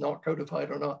it's not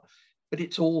codified or not, but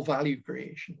it's all value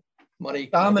creation. Money.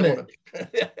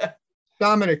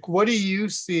 Dominic, what do you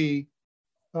see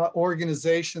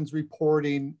organizations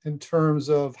reporting in terms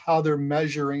of how they're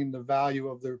measuring the value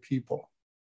of their people?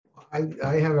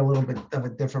 I have a little bit of a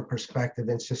different perspective.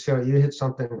 And Cecilia, you hit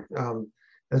something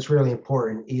that's really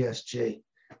important, ESG.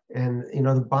 And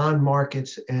the bond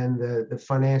markets and the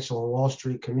financial and Wall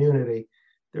Street community,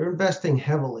 they're investing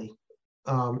heavily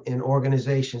in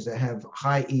organizations that have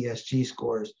high ESG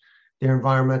scores, their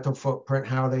environmental footprint,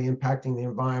 how they're impacting the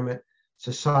environment,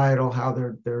 societal, how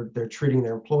they're treating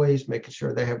their employees, making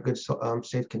sure they have good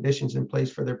safe conditions in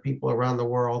place for their people around the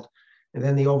world, and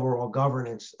then the overall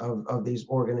governance of these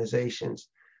organizations.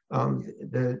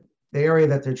 The area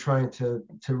that they're trying to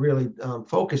really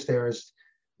focus there is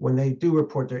when they do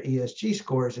report their ESG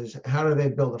scores is how do they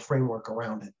build a framework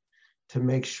around it to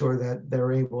make sure that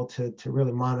they're able to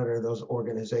really monitor those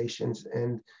organizations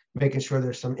and making sure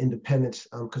there's some independence,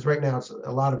 because right now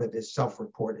a lot of it is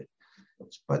self-reported.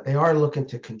 But they are looking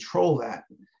to control that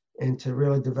and to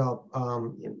really develop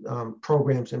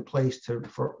programs in place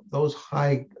for those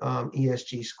high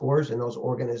ESG scores in those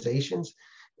organizations.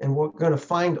 And we're going to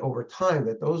find over time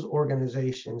that those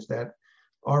organizations that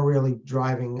are really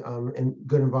driving in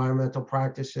good environmental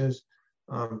practices,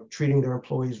 treating their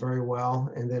employees very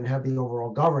well, and then have the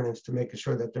overall governance to making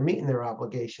sure that they're meeting their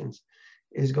obligations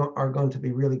are going to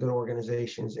be really good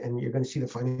organizations. And you're going to see the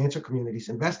financial communities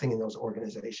investing in those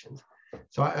organizations.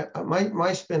 So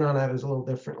my spin on that is a little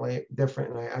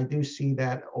different. And I do see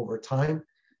that over time,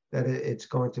 that it's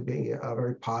going to be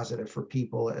very positive for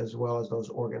people as well as those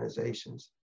organizations.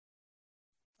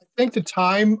 I think the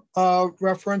time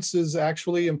reference is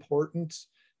actually important.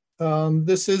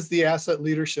 This is the Asset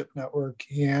Leadership Network,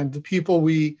 and the people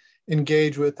we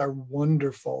engage with are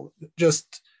wonderful,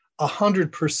 just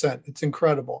 100%. It's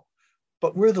incredible.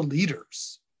 But we're the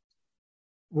leaders.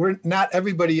 Not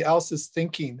everybody else is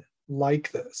thinking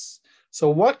like this. So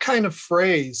what kind of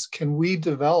phrase can we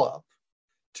develop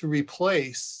to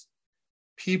replace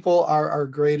people are our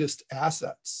greatest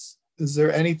assets? Is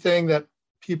there anything that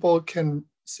people can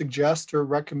suggest or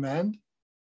recommend?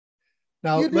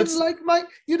 Now, you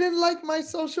didn't like my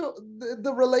social,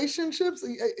 the relationships,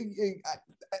 the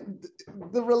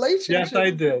relationships. Yes,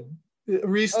 I did.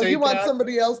 Restate you want that?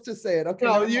 Somebody else to say it? Okay.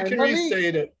 No, you can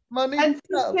restate it. And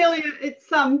Cecilia,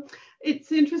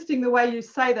 it's interesting the way you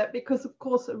say that, because of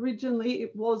course originally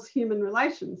it was human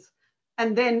relations,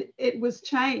 and then it was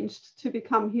changed to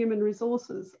become human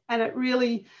resources, and it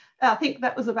really, I think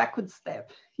that was a backward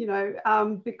step,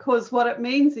 because what it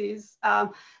means is,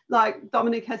 like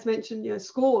Dominic has mentioned,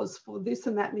 scores for this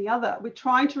and that and the other. We're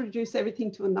trying to reduce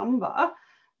everything to a number,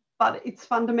 but it's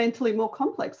fundamentally more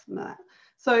complex than that.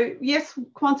 So yes,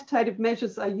 quantitative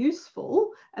measures are useful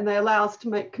and they allow us to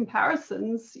make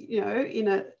comparisons, in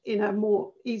a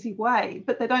more easy way,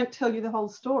 but they don't tell you the whole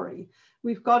story.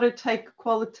 We've got to take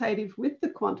qualitative with the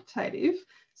quantitative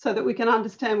so that we can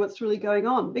understand what's really going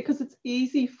on, because it's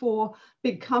easy for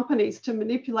big companies to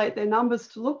manipulate their numbers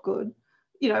to look good,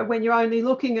 when you're only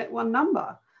looking at one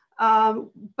number.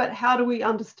 But how do we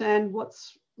understand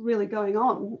what's really going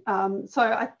on? So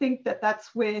I think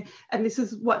that's where, and this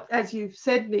is what, as you've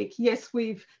said, Nick, yes,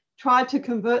 we've tried to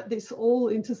convert this all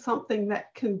into something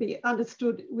that can be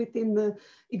understood within the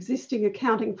existing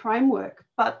accounting framework.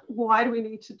 But why do we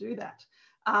need to do that?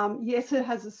 Yes, it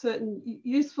has a certain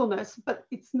usefulness, but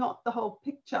it's not the whole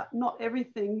picture. Not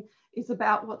everything is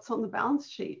about what's on the balance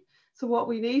sheet. So what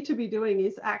we need to be doing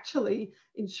is actually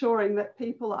ensuring that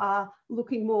people are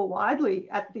looking more widely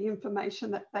at the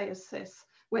information that they assess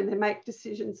when they make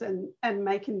decisions and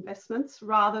make investments,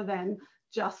 rather than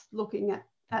just looking at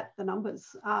the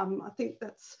numbers. I think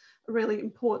that's a really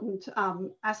important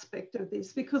aspect of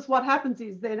this, because what happens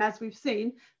is then, as we've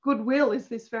seen, goodwill is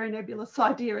this very nebulous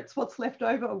idea. It's what's left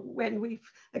over when we've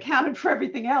accounted for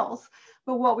everything else.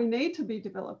 But what we need to be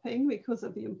developing, because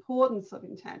of the importance of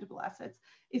intangible assets,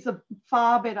 is a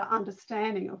far better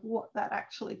understanding of what that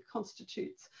actually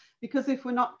constitutes. Because if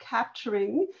we're not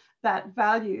capturing that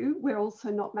value, we're also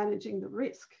not managing the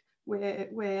risk,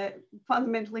 where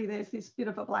fundamentally there's this bit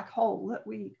of a black hole that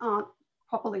we aren't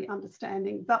properly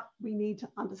understanding, but we need to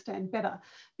understand better,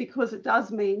 because it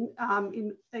does mean,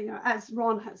 as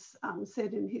Ron has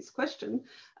said in his question,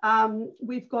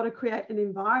 we've got to create an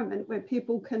environment where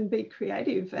people can be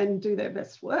creative and do their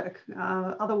best work.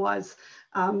 Otherwise,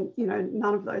 none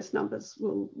of those numbers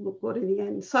will look good in the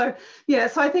end. So, yeah,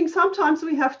 so I think sometimes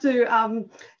we have to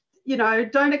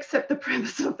don't accept the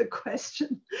premise of the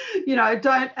question.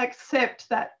 Don't accept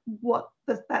that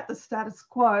that the status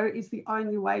quo is the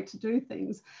only way to do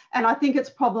things. And I think it's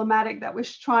problematic that we're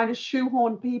trying to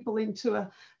shoehorn people into a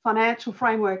financial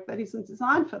framework that isn't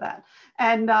designed for that.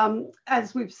 And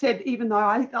as we've said, even though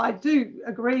I do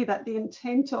agree that the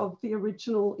intent of the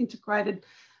original integrated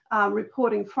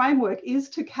reporting framework is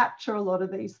to capture a lot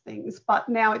of these things, but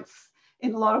now it's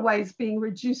in a lot of ways being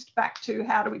reduced back to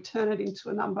how do we turn it into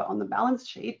a number on the balance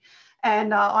sheet.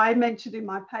 And I mentioned in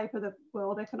my paper the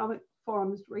World Economic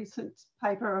Forum's recent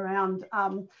paper around,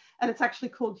 and it's actually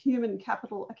called Human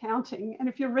Capital Accounting. And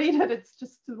if you read it, it's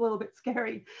just a little bit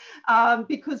scary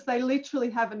because they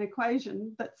literally have an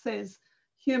equation that says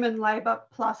human labor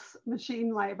plus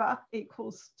machine labor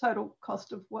equals total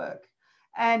cost of work.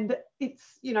 And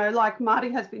it's, like Marty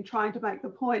has been trying to make the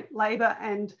point, labor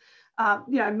and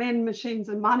men, machines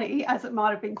and money, as it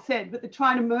might have been said, but they're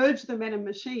trying to merge the men and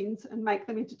machines and make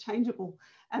them interchangeable.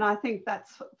 And I think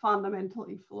that's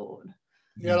fundamentally flawed.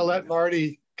 You got to let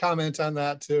Marty comment on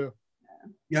that too.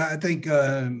 Yeah, I think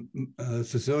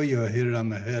Cecilia hit it on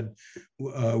the head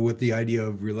with the idea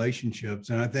of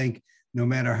relationships. And I think no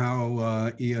matter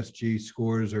how ESG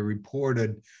scores are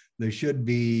reported, they should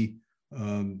be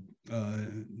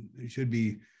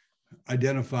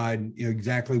identified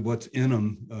exactly what's in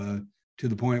them to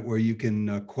the point where you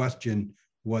can question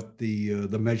what the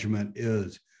measurement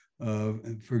is.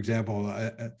 For example,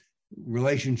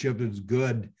 relationship is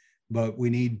good, but we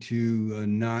need to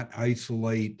not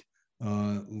isolate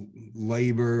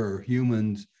labor or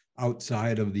humans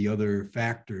outside of the other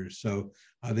factors. So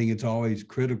I think it's always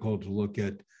critical to look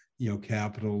at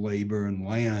capital, labor, and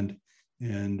land.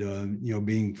 And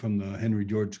being from the Henry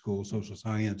George School of Social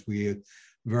Science, we are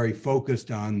very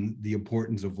focused on the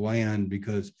importance of land,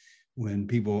 because when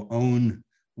people own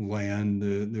land,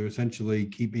 they're essentially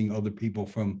keeping other people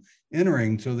from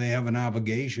entering, so they have an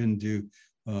obligation to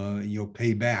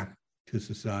pay back to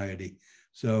society.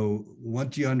 So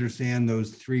once you understand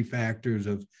those three factors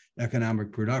of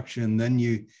economic production,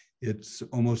 then it's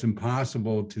almost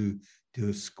impossible to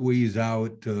squeeze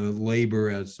out labor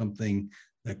as something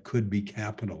that could be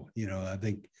capital. I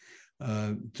think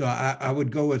so. I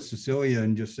would go with Cecilia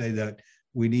and just say that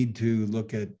we need to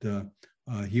look at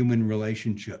human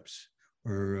relationships,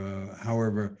 or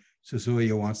however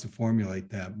Cecilia wants to formulate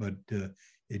that, but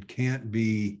it can't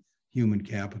be human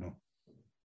capital.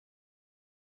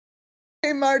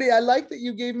 Hey, Marty, I like that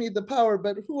you gave me the power,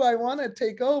 but who I want to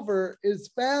take over is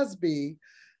FASB,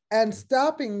 and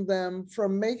stopping them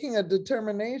from making a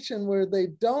determination where they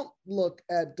don't look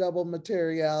at double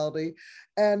materiality.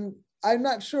 And I'm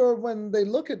not sure when they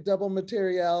look at double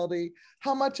materiality,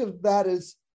 how much of that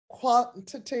is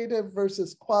quantitative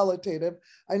versus qualitative.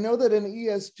 I know that in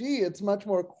ESG, it's much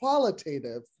more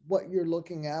qualitative what you're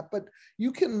looking at, but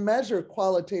you can measure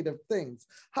qualitative things.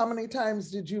 How many times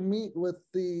did you meet with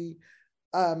the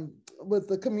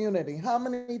community? How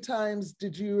many times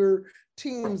did your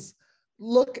teams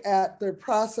look at their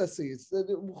processes?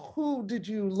 Who did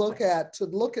you look at to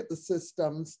look at the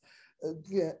systems,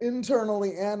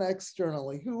 internally and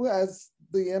externally? Who has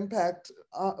the impact?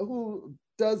 Who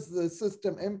does the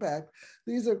system impact?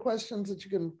 These are questions that you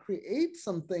can create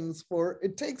some things for.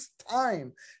 It takes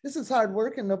time. This is hard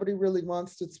work and nobody really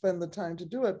wants to spend the time to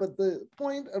do it. But the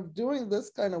point of doing this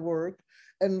kind of work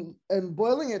and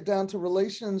boiling it down to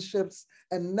relationships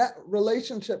and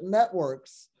relationship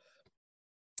networks,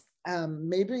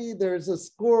 maybe there's a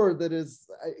score that is,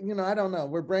 I don't know.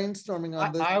 We're brainstorming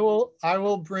on this. I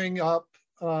will bring up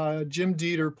Jim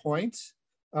Dieter Point.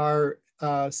 Our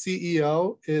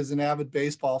CEO is an avid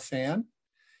baseball fan,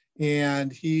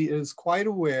 and he is quite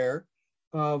aware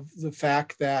of the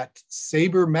fact that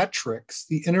sabermetrics,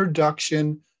 the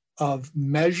introduction of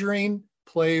measuring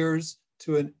players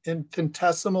to an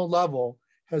infinitesimal level,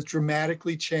 has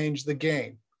dramatically changed the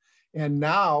game. And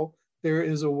now there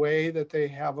is a way that they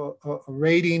have a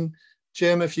rating.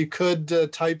 Jim, if you could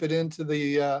type it into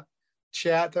the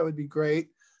chat, that would be great,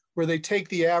 where they take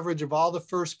the average of all the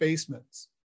first basemen,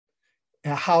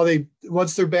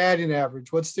 what's their batting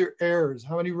average, what's their errors,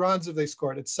 how many runs have they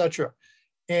scored, etc.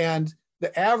 And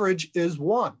the average is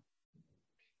 1.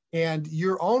 And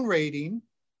your own rating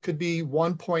could be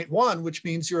 1.1, which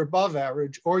means you're above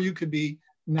average, or you could be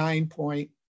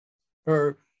 0.90,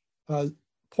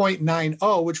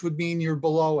 which would mean you're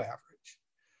below average.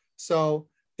 So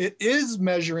it is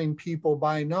measuring people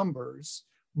by numbers,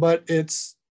 but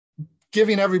it's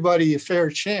giving everybody a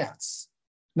fair chance.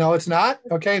 No, it's not?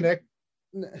 Okay, Nick.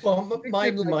 Well,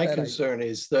 my concern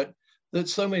is that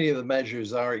so many of the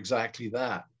measures are exactly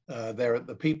that. They're at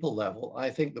the people level.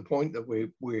 I think the point that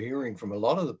we're hearing from a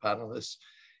lot of the panelists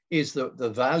is that the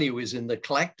value is in the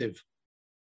collective,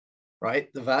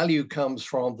 right? The value comes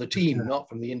from the team, not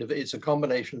from the individual. It's a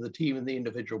combination of the team and the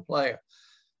individual player,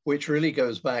 which really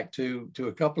goes back to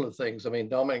a couple of things. I mean,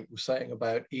 Dominic was saying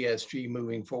about ESG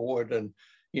moving forward, and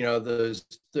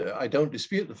I don't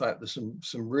dispute the fact there's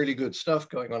some really good stuff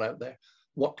going on out there.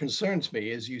 What concerns me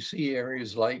is you see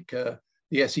areas like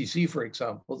the SEC, for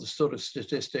example, the sort of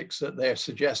statistics that they're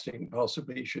suggesting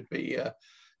possibly should be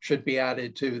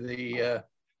added to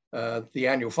the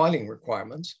annual filing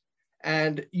requirements.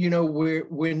 And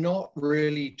we're not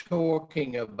really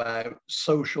talking about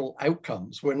social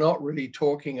outcomes. We're not really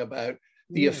talking about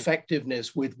the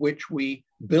effectiveness with which we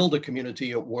build a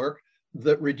community at work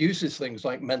that reduces things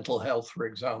like mental health, for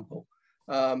example.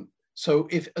 So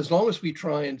as long as we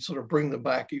try and sort of bring them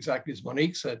back, exactly as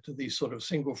Monique said, to these sort of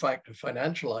single factor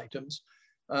financial items,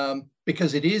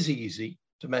 because it is easy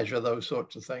to measure those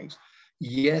sorts of things.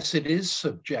 Yes, it is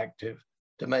subjective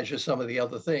to measure some of the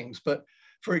other things, but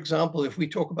for example, if we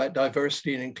talk about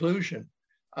diversity and inclusion,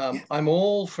 I'm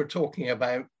all for talking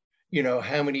about,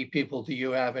 how many people do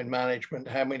you have in management?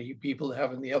 How many people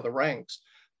have in the other ranks?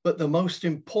 But the most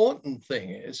important thing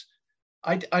is,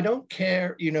 I don't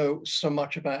care, so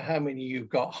much about how many you've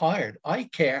got hired. I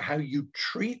care how you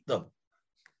treat them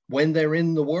when they're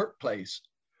in the workplace.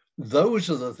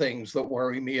 Those are the things that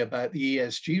worry me about the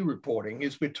ESG reporting,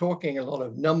 is we're talking a lot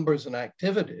of numbers and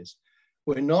activities.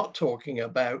 We're not talking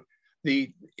about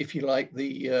the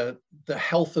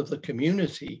health of the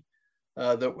community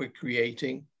that we're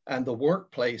creating and the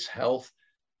workplace health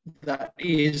that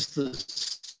is the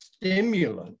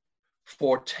stimulant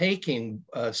for taking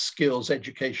skills,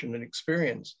 education, and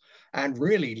experience and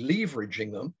really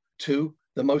leveraging them to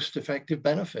the most effective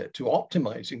benefit, to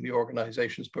optimizing the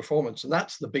organization's performance. And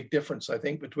that's the big difference, I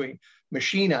think, between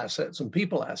machine assets and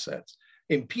people assets.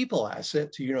 In people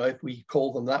assets, if we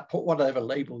call them that, put whatever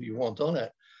label you want on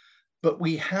it. But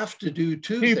we have to do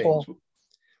two things.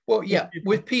 Well, yeah,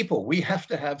 with people, we have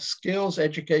to have skills,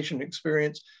 education,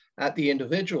 experience at the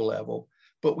individual level,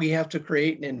 but we have to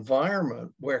create an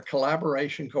environment where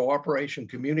collaboration, cooperation,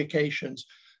 communications,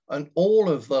 and all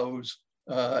of those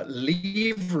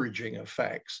leveraging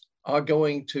effects are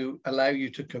going to allow you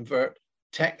to convert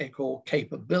technical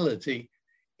capability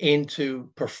into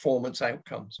performance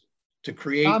outcomes, to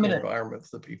create an environment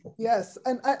for the people. Yes,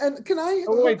 and can I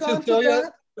hook on to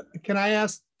that? Can I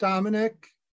ask Dominic?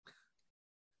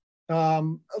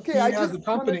 Okay, I just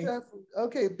wanted to ask,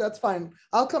 okay, that's fine.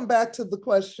 I'll come back to the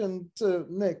question to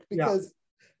Nick because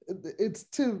it's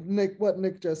to Nick what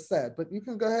Nick just said. But you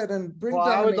can go ahead and bring. Well,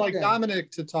 Dominic I would like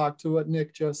Dominic to talk to what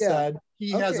Nick just said.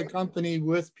 He has a company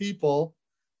with people.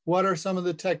 What are some of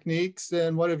the techniques,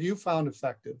 and what have you found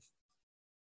effective?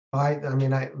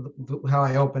 How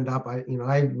I opened up, I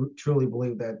truly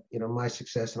believe that, my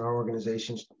success and our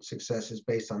organization's success is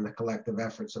based on the collective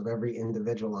efforts of every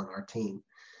individual on our team.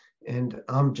 And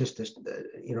I'm just,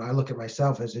 I look at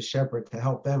myself as a shepherd to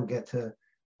help them get to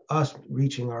us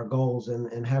reaching our goals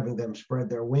and having them spread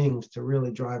their wings to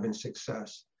really drive in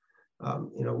success.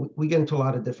 We get into a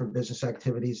lot of different business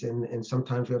activities, and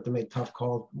sometimes we have to make tough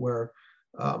calls where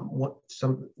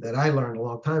some that I learned a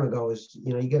long time ago is,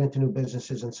 you get into new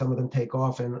businesses and some of them take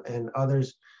off, and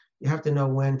others, you have to know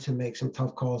when to make some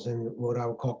tough calls and what I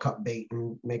would call cut bait,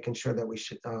 and making sure that we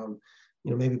should,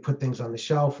 maybe put things on the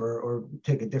shelf or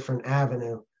take a different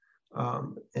avenue. I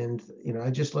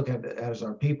just look at it as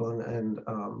our people, and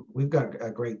we've got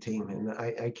a great team, and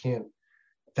I can't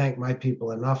thank my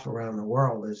people enough around the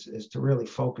world is to really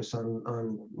focus on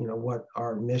what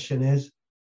our mission is.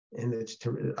 And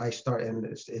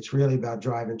it's really about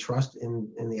driving trust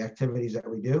in the activities that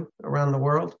we do around the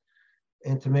world,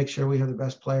 and to make sure we have the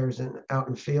best players out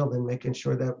in field, and making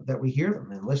sure that we hear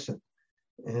them and listen.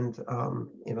 And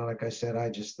like I said, I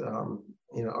just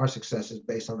our success is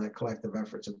based on that collective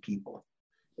efforts of people,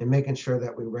 and making sure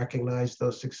that we recognize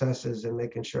those successes, and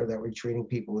making sure that we're treating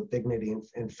people with dignity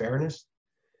and fairness.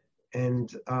 And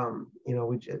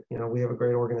we have a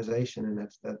great organization, and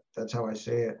that's how I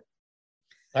see it.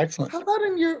 Excellent.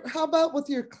 How about with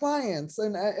your clients?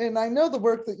 And I know the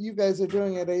work that you guys are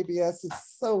doing at ABS is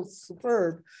so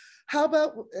superb. How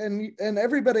about, and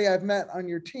everybody I've met on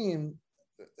your team,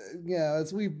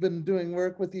 as we've been doing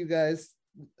work with you guys,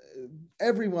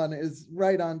 everyone is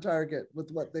right on target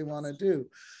with what they want to do.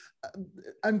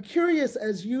 I'm curious,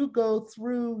 as you go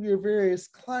through your various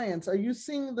clients, are you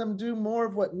seeing them do more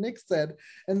of what Nick said,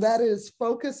 and that is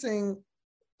focusing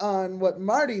on what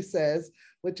Marty says,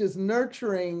 which is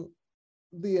nurturing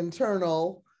the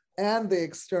internal and the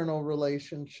external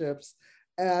relationships?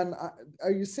 And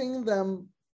are you seeing them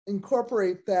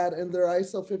incorporate that in their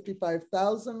ISO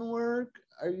 55000 work?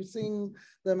 Are you seeing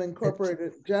them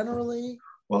incorporated generally?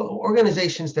 Well,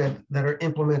 organizations that are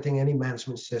implementing any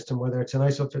management system, whether it's an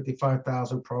ISO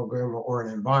 55000 program or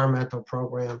an environmental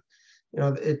program,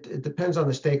 it depends on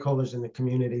the stakeholders in the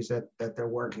communities that they're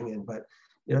working in. But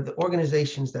the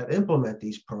organizations that implement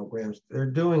these programs, they're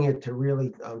doing it to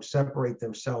really separate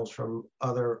themselves from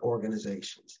other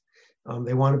organizations.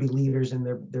 They want to be leaders in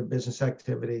their business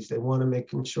activities. They want to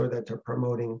make sure that they're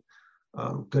promoting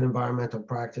good environmental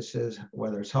practices,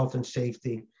 whether it's health and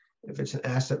safety. If it's an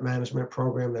asset management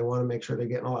program, they want to make sure they're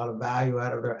getting a lot of value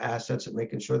out of their assets and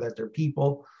making sure that their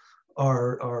people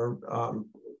are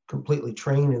completely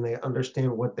trained and they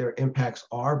understand what their impacts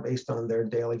are based on their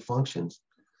daily functions.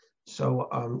 So,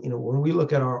 when we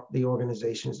look at the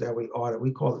organizations that we audit,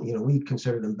 we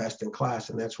consider them best in class,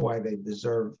 and that's why they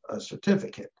deserve a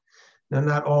certificate. Now,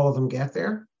 not all of them get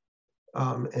there.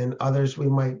 And others we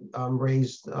might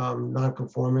raise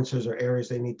non-conformances or areas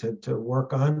they need to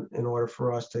work on in order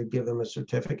for us to give them a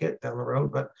certificate down the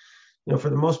road. But for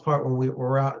the most part, when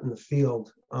we're out in the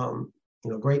field,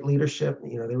 great leadership.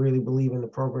 They really believe in the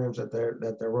programs that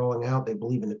they're rolling out. They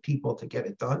believe in the people to get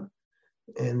it done,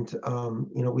 and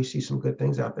we see some good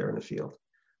things out there in the field.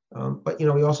 But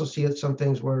we also see some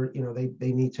things where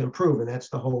they need to improve, and that's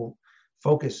the whole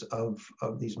focus of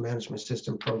these management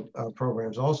system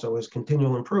programs also is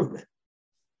continual improvement.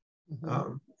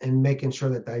 And making sure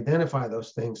that they identify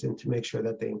those things and to make sure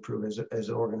that they improve as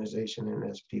an organization and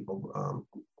as people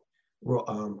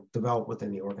develop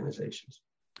within the organizations.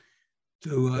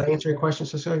 So, did I answer your question,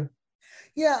 Cecilia?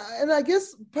 Yeah, and I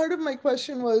guess part of my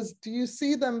question was, do you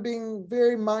see them being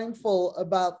very mindful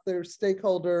about their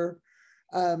stakeholder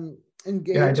engagement?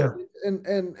 Yeah, I do.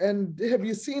 And have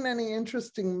you seen any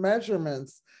interesting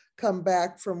measurements come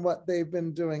back from what they've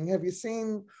been doing? Have you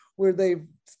seen where they've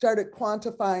started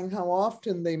quantifying how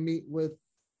often they meet with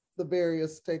the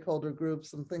various stakeholder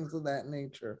groups and things of that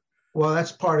nature? Well,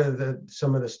 that's part of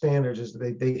some of the standards is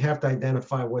they have to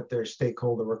identify what their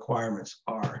stakeholder requirements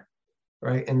are,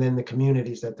 right? And then the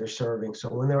communities that they're serving. So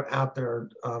when they're out there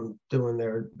doing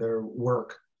their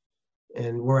work,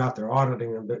 and we're out there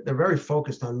auditing them, they're very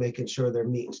focused on making sure they're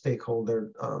meeting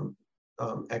stakeholder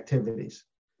activities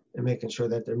and making sure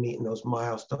that they're meeting those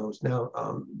milestones. Now,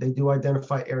 they do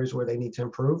identify areas where they need to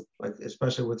improve, like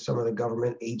especially with some of the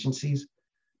government agencies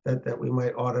that we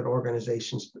might audit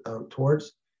organizations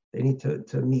towards. They need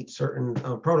to meet certain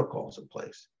protocols in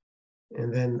place.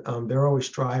 And then they're always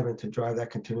striving to drive that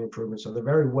continued improvement. So they're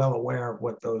very well aware of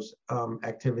what those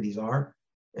activities are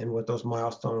and what those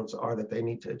milestones are that they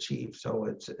need to achieve.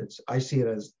 So I see it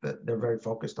as that they're very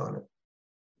focused on it.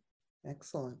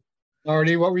 Excellent.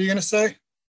 Artie, what were you going to say?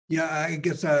 Yeah, I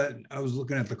guess I was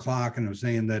looking at the clock and I was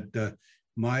saying that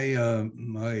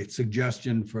my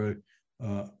suggestion for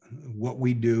what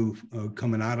we do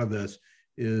coming out of this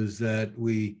is that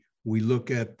we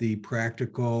look at the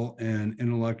practical and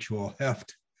intellectual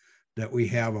heft that we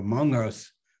have among us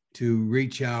to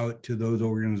reach out to those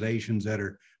organizations that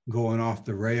are going off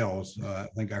the rails. I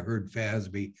think I heard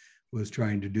FASB was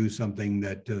trying to do something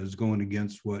that is going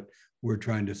against what we're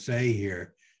trying to say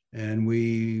here. And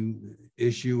we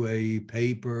issue a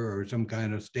paper or some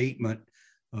kind of statement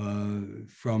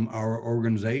from our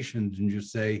organizations and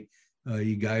just say,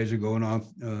 you guys are going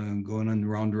in the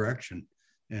wrong direction,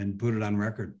 and put it on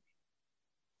record.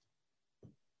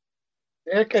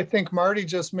 Nick, I think Marty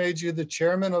just made you the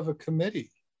chairman of a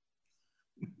committee.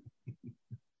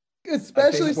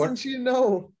 Especially since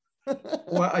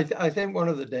Well, I think one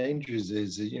of the dangers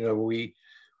is,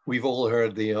 we've all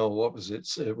heard what was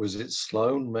it? Was it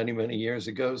Sloan many years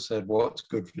ago said, "What's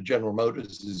good for General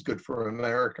Motors is good for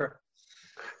America."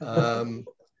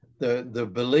 The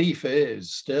belief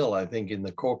is still, I think, in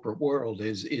the corporate world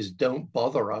is don't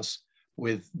bother us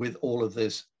with all of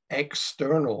this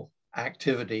external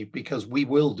activity because we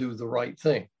will do the right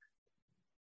thing.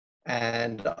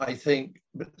 And I think,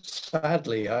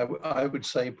 sadly, I would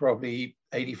say probably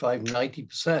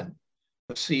 85–90%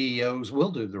 of CEOs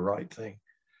will do the right thing.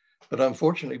 But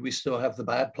unfortunately, we still have the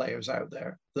bad players out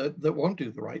there that won't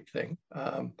do the right thing.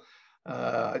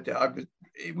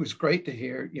 It was great to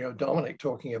hear, Dominic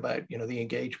talking about, the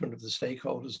engagement of the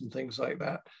stakeholders and things like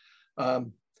that.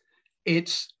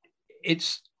 It's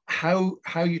how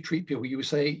you treat people. You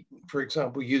say, for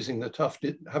example,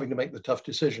 having to make the tough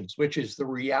decisions, which is the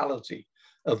reality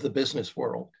of the business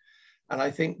world. And I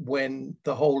think when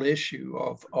the whole issue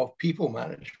of people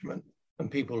management and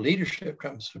people leadership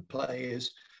comes to play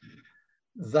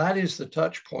that is the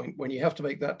touch point when you have to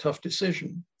make that tough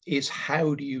decision is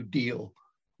how do you deal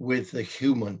with the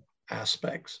human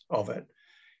aspects of it?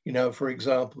 For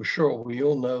example, sure, we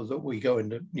all know that we go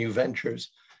into new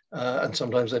ventures and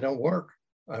sometimes they don't work.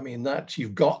 I mean, that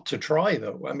you've got to try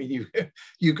though. I mean,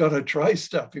 you got to try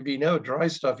stuff. If you know dry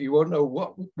stuff, you won't know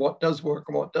what does work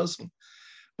and what doesn't.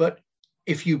 But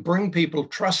if you bring people,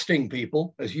 trusting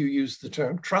people, as you use the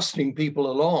term, trusting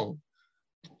people along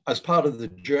as part of the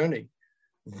journey,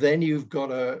 then you've got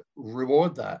to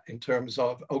reward that in terms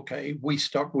of, okay, we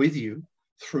stuck with you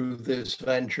through this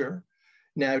venture.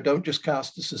 Now, don't just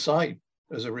cast us aside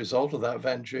as a result of that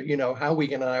venture. You know, how are we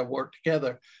going to now work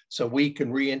together so we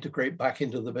can reintegrate back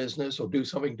into the business or do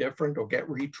something different or get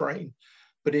retrained?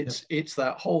 But it's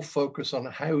that whole focus on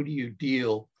how do you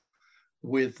deal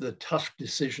with the tough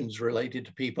decisions related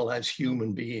to people as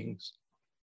human beings.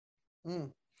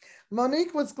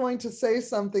 Monique was going to say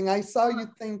something. I saw you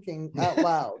thinking out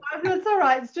loud. That's all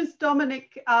right. It's just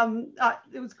Dominic.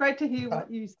 It was great to hear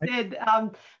what you said,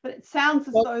 but it sounds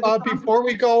as though... before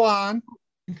we go on,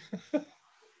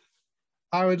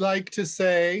 I would like to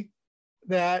say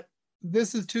that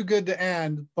this is too good to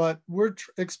end, but we're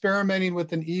experimenting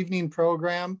with an evening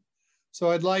program.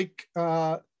 So I'd like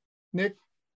Nick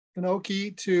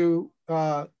Kanoki to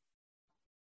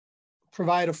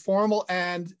provide a formal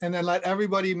end and then let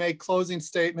everybody make closing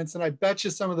statements. And I bet you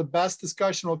some of the best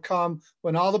discussion will come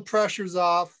when all the pressure's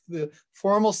off, the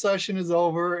formal session is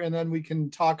over, and then we can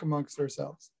talk amongst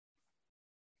ourselves.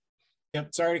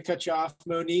 Yep, sorry to cut you off,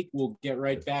 Monique. We'll get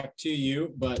right back to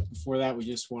you. But before that, we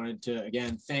just wanted to,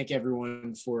 again, thank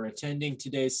everyone for attending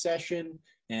today's session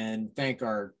and thank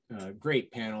our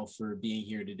great panel for being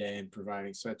here today and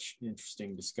providing such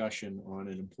interesting discussion on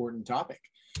an important topic.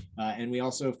 And we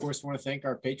also, of course, want to thank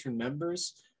our patron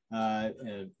members,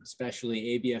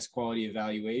 especially ABS Quality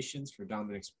Evaluations for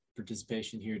Dominic's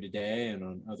participation here today and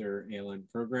on other ALN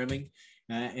programming,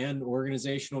 and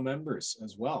organizational members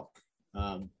as well.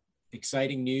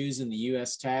 Exciting news in the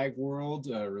US TAG world,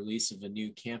 release of a new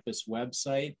campus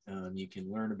website. You can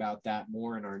learn about that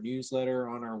more in our newsletter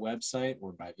on our website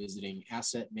or by visiting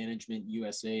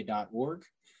assetmanagementusa.org.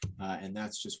 And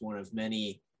that's just one of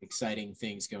many exciting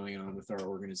things going on with our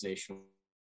organizational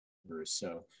members.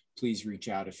 So please reach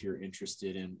out if you're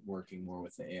interested in working more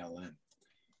with the ALN.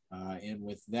 And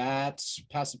with that,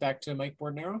 pass it back to Mike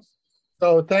Bordenero.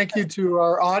 So thank you to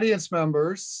our audience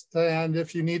members. And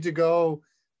if you need to go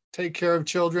take care of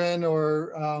children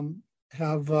or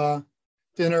have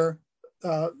dinner,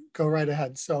 go right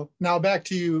ahead. So now back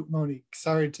to you, Monique.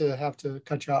 Sorry to have to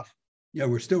cut you off. Yeah,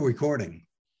 we're still recording.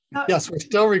 Yes, we're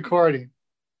still recording.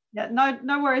 Yeah,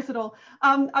 no worries at all.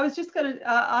 I was just going to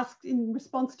ask in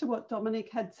response to what Dominic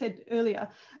had said earlier,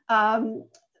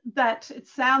 that it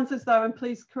sounds as though, and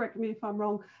please correct me if I'm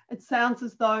wrong, it sounds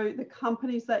as though the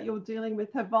companies that you're dealing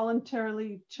with have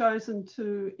voluntarily chosen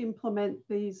to implement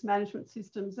these management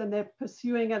systems and they're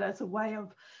pursuing it as a way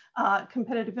of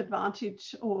competitive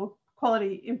advantage or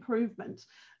quality improvement.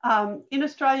 In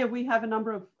Australia, we have a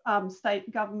number of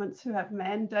state governments who have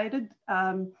mandated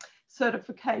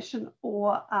certification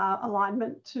or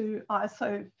alignment to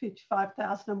ISO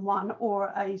 55001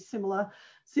 or a similar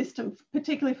system,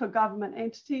 particularly for government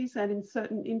entities and in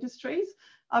certain industries.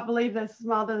 I believe there's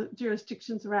some other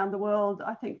jurisdictions around the world,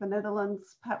 I think the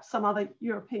Netherlands, perhaps some other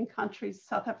European countries,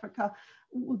 South Africa,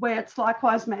 where it's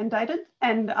likewise mandated.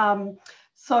 And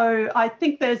so I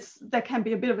think there can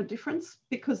be a bit of a difference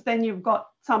because then you've got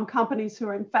some companies who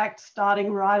are in fact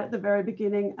starting right at the very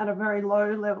beginning at a very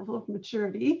low level of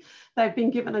maturity. They've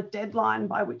been given a deadline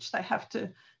by which they have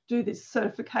to do this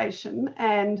certification.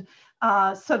 And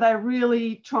so they're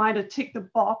really trying to tick the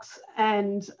box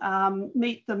and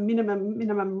meet the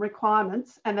minimum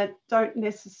requirements, and that don't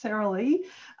necessarily,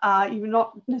 you're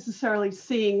not necessarily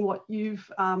seeing what you've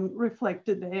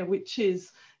reflected there, which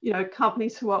is, you know,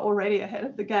 companies who are already ahead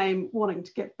of the game wanting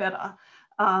to get better.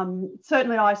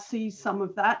 Certainly I see some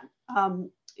of that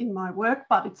in my work,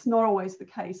 but it's not always the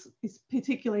case, it's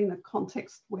particularly in a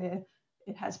context where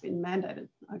it has been mandated.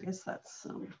 I guess that's,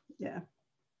 yeah.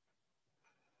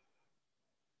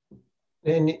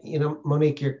 And you know,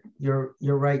 Monique, you're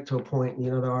right to a point.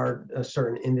 You know, there are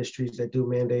certain industries that do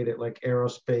mandate it, like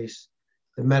aerospace,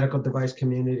 the medical device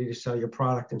community to sell your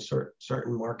product in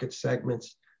certain market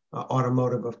segments,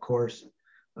 automotive, of course.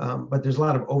 But there's a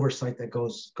lot of oversight that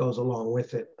goes along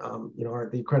with it. You know,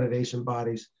 the accreditation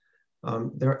bodies,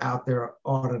 they're out there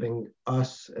auditing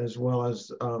us as well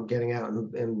as getting out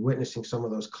and witnessing some of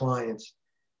those clients.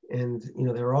 And, you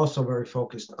know, they're also very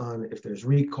focused on if there's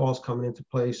recalls coming into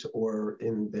place or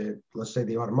in the, let's say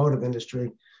the automotive industry,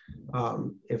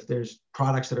 if there's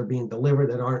products that are being delivered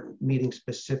that aren't meeting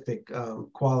specific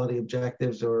quality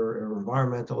objectives or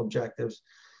environmental objectives,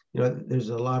 there's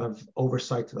a lot of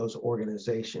oversight to those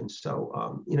organizations.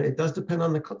 So, it does depend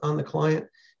on the client,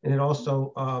 and it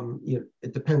also,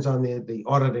 it depends on the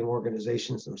auditing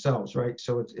organizations themselves, right?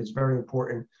 So it's very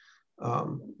important.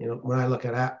 When I look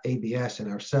at ABS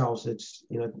and ourselves, it's,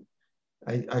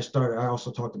 I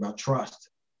also talked about trust,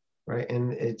 right?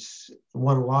 And it's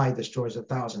one lie destroys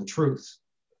 1,000 truths.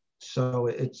 So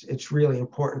it's really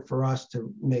important for us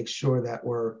to make sure that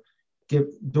we're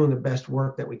doing the best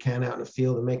work that we can out in the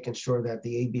field and making sure that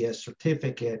the ABS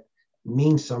certificate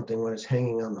means something when it's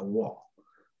hanging on the wall.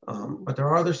 But there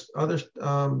are other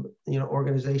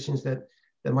organizations that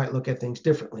might look at things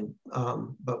differently.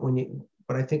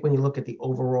 But I think when you look at the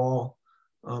overall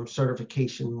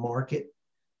certification market,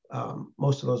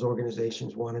 most of those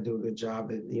organizations want to do a good job.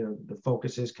 The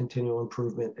focus is continual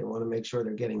improvement. They want to make sure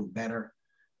they're getting better.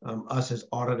 Us as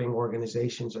auditing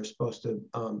organizations are supposed to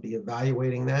be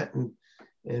evaluating that, and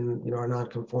our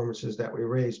non-conformances that we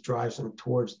raise drives them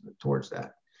towards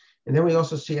that. And then we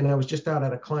also see, and I was just out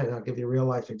at a client, I'll give you a real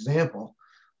life example.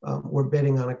 We're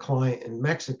bidding on a client in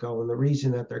Mexico, and the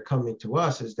reason that they're coming to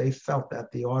us is they felt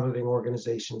that the auditing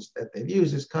organizations that they've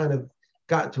used has kind of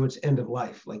gotten to its end of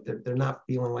life. Like they're not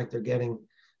feeling like they're getting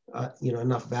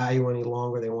enough value any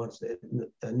longer. They want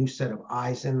a new set of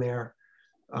eyes in there.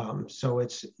 So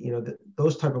it's,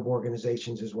 those type of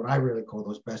organizations is what I really call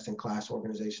those best in class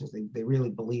organizations. They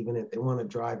really believe in it. They want to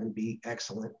drive and be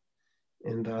excellent.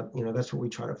 And, that's what we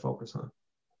try to focus on.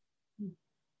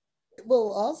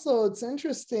 Well, also, it's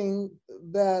interesting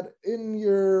that in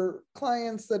your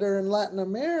clients that are in Latin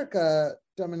America,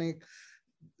 Dominique,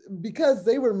 because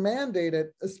they were mandated,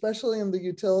 especially in the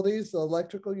utilities, the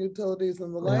electrical utilities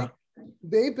and the like,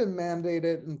 they've been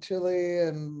mandated in Chile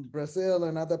and Brazil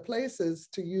and other places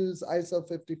to use ISO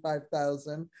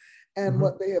 55000. And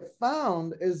what they have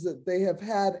found is that they have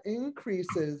had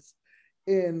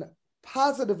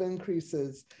positive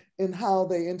increases in how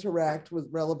they interact with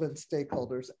relevant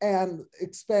stakeholders and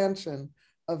expansion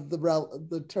of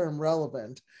the term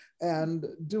relevant, and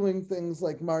doing things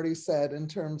like Marty said in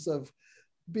terms of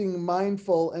being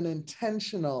mindful and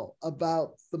intentional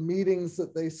about the meetings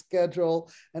that they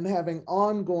schedule and having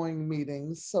ongoing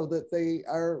meetings so that they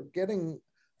are getting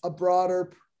a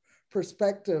broader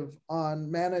perspective on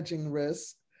managing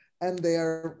risk, and they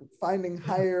are finding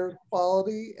higher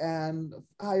quality and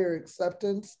higher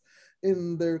acceptance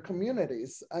in their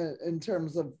communities in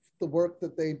terms of the work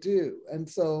that they do. And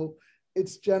so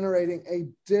it's generating a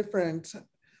different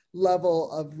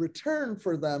level of return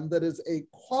for them that is a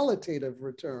qualitative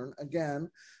return,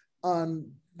 again,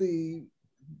 on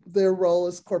their role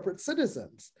as corporate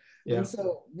citizens. Yeah. And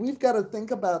so we've got to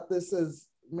think about this as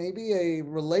maybe a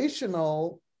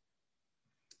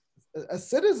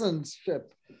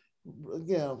citizenship,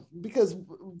 because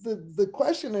the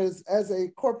question is, as a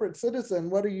corporate citizen,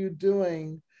 what are you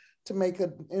doing to make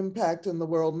an impact in the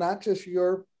world? Not just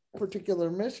your particular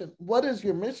mission. What is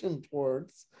your mission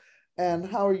towards? And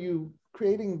how are you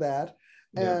creating that?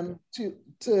 Yeah. And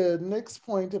to Nick's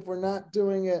point, if we're not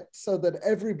doing it so that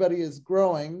everybody is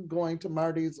going to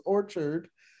Marty's orchard,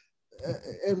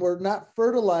 and we're not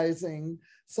fertilizing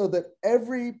so that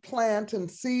every plant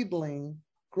and seedling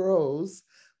grows,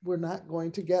 we're not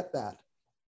going to get that.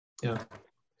 Yeah.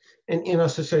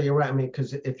 And so you're right. I mean,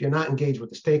 because if you're not engaged with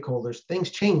the stakeholders, things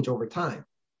change over time.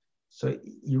 So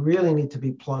you really need to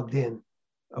be plugged in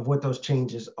of what those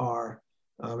changes are.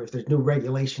 If there's new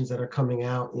regulations that are coming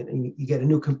out, you get a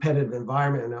new competitive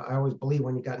environment. And I always believe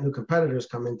when you got new competitors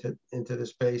come into the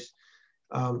space,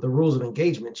 the rules of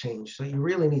engagement change. So you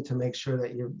really need to make sure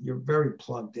that you're very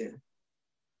plugged in.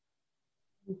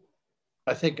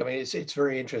 I think, it's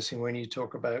very interesting when you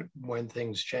talk about when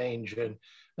things change and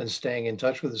staying in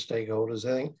touch with the stakeholders.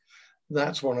 I think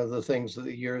that's one of the things that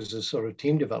the years of sort of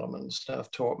team development stuff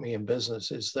taught me in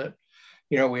business is that,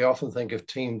 we often think of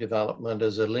team development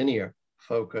as a linear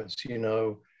focus.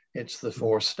 It's the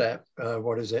 4-step,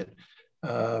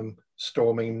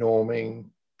 storming, norming,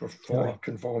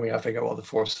 conforming. I forget what the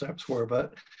 4 steps were,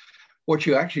 but what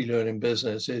you actually learn in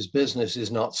business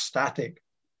is not static.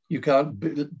 You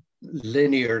can't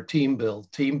linear team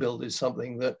build. Team build is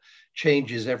something that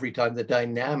changes every time the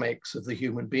dynamics of the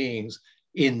human beings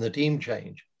in the team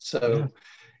change. So,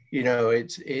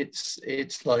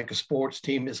 it's like a sports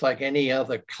team. It's like any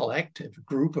other collective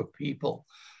group of people.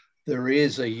 There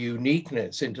is a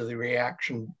uniqueness into the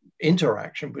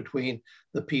interaction between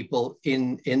the people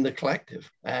in the collective.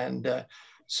 And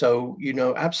so,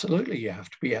 absolutely you have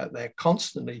to be out there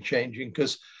constantly changing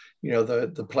because,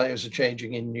 the players are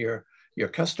changing in your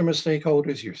customer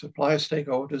stakeholders, your supplier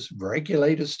stakeholders,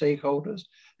 regulator stakeholders.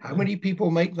 How many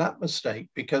people make that mistake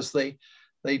because they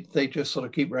They just sort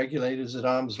of keep regulators at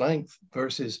arm's length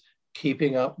versus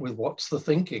keeping up with what's the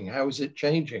thinking, how is it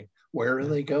changing, where are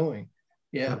they going?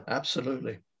 Yeah,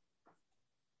 absolutely.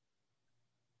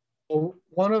 Well,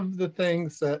 one of the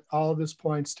things that all of this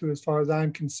points to, as far as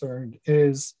I'm concerned,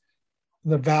 is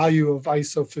the value of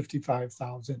ISO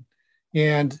 55000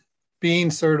 and being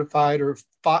certified or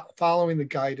following the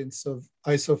guidance of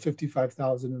ISO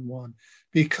 55001.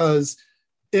 Because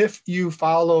if you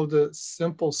follow the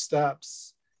simple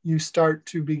steps, you start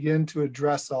to begin to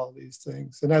address all these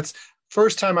things. And that's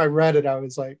first time I read it, I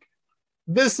was like,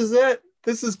 this is it.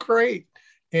 This is great.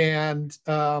 And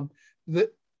the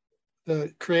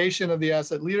creation of the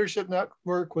Asset Leadership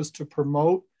Network was to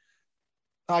promote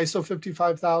ISO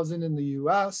 55000 in the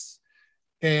US.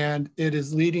 And it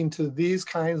is leading to these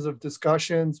kinds of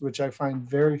discussions, which I find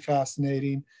very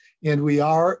fascinating. And we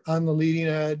are on the leading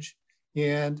edge.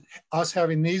 And us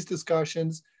having these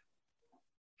discussions,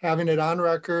 having it on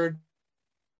record,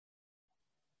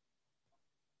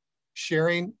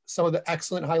 sharing some of the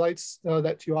excellent highlights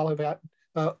that you all have had,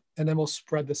 and then we'll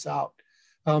spread this out.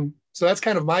 So that's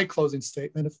kind of my closing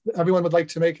statement. If everyone would like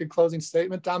to make a closing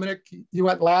statement, Dominic, you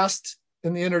went last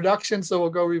in the introduction, so we'll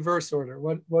go reverse order.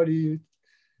 What do you,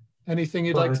 anything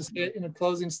you'd like to say in a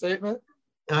closing statement?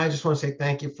 I just want to say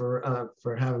thank you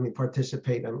for having me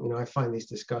participate. I find these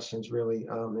discussions really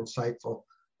insightful.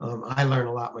 I learn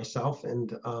a lot myself, and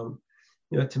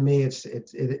to me,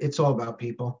 it's all about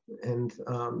people, and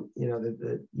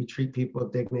you treat people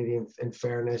with dignity and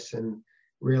fairness, and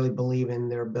really believe in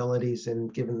their abilities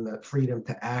and give them the freedom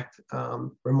to act.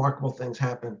 Remarkable things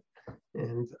happen,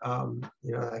 and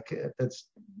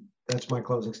that's my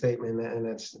closing statement, and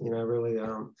it's I really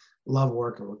love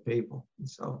working with people.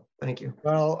 So thank you.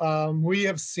 Well, we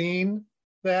have seen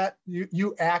that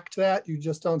you act that, you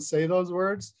just don't say those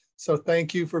words. So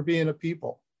thank you for being a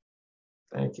people.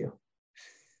 Thank you.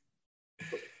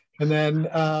 And then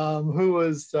who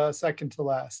was second to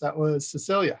last? That was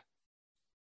Cecilia.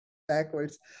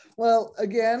 Backwards. Well,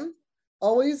 again,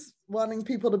 always wanting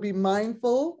people to be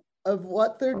mindful of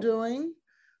what they're doing,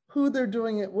 who they're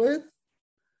doing it with,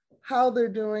 how they're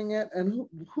doing it, and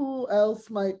who else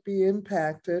might be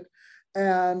impacted,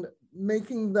 and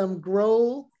making them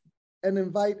grow and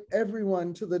invite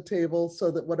everyone to the table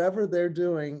so that whatever they're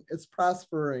doing is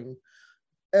prospering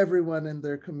everyone in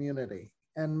their community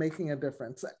and making a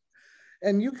difference.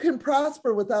 And you can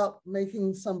prosper without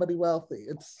making somebody wealthy.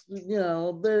 It's,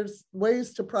 there's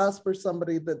ways to prosper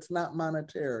somebody that's not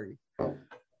monetary.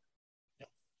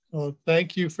 Well,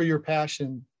 thank you for your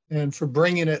passion and for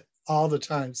bringing it all the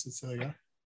time, Cecilia.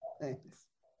 Thanks.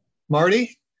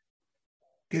 Marty?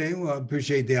 Okay, well, I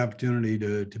appreciate the opportunity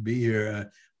to be here. I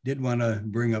did want to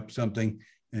bring up something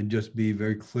and just be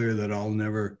very clear that I'll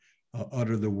never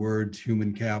utter the words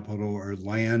human capital or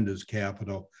land as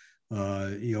capital.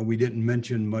 We didn't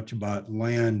mention much about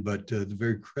land, but it's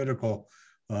very critical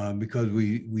because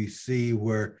we see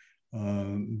where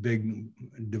big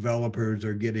developers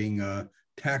are getting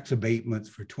tax abatements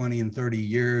for 20 and 30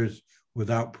 years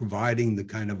without providing the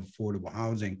kind of affordable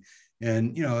housing.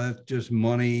 And, that's just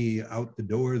money out the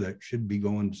door that should be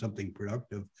going to something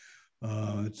productive.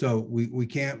 So we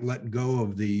can't let go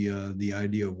of the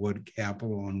idea of what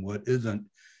capital and what isn't,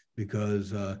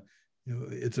 because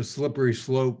it's a slippery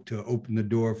slope to open the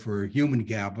door for human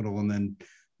capital, and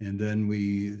then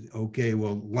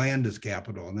land is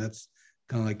capital, and that's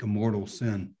kind of like a mortal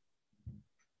sin.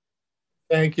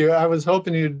 Thank you. I was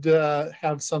hoping you'd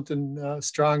have something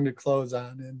strong to close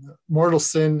on. And mortal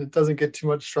sin, it doesn't get too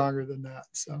much stronger than that.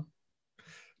 So,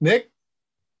 Nick?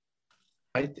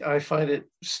 I find it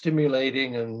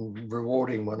stimulating and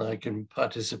rewarding when I can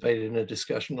participate in a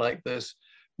discussion like this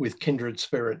with kindred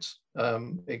spirits.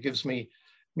 It gives me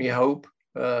hope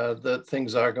that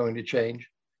things are going to change,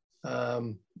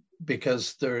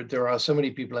 because there are so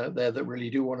many people out there that really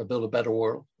do want to build a better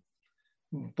world,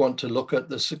 want to look at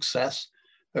the success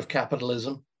of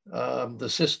capitalism. The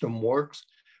system works.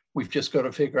 We've just got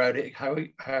to figure out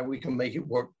how we can make it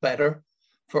work better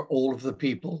for all of the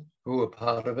people who are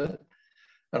part of it.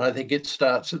 And I think it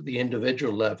starts at the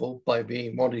individual level by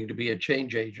wanting to be a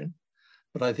change agent.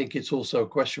 But I think it's also a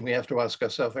question we have to ask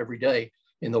ourselves every day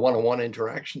in the one-on-one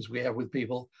interactions we have with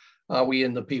people. Are we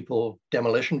in the people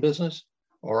demolition business,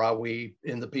 or are we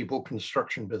in the people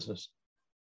construction business?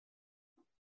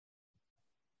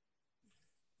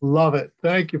 Love it.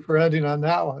 Thank you for ending on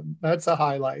that one. That's a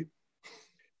highlight.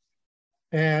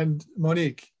 And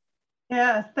Monique?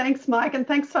 Yeah, thanks, Mike. And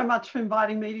thanks so much for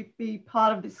inviting me to be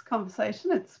part of this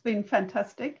conversation. It's been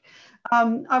fantastic.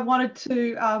 I wanted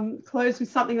to close with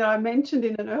something that I mentioned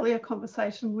in an earlier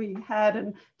conversation we had.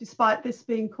 And despite this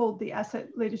being called the Asset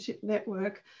Leadership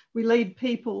Network, we lead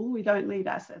people, we don't lead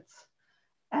assets.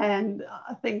 And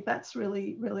I think that's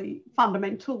really, really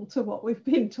fundamental to what we've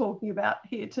been talking about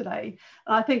here today.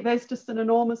 And I think there's just an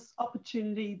enormous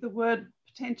opportunity. The word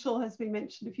potential has been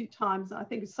mentioned a few times, and I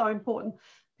think it's so important.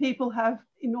 People have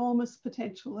enormous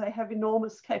potential, they have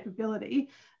enormous capability,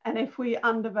 and if we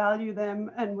undervalue them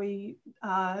and we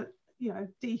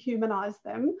dehumanize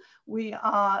them, we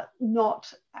are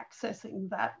not accessing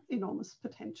that enormous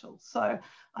potential. So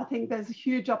I think there's a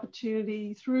huge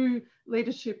opportunity through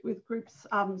leadership with groups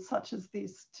such as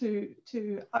this to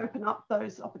open up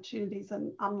those opportunities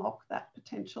and unlock that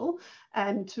potential,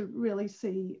 and to really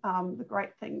see the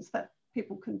great things that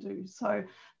people can do. So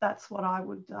that's what I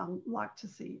would like to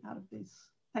see out of this.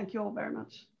 Thank you all very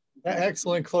much.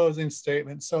 Excellent closing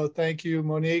statement. So thank you,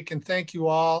 Monique, and thank you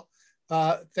all.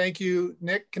 Thank you,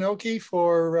 Nick Kanoki,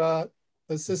 for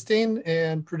assisting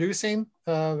and producing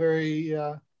very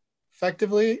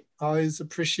effectively. Always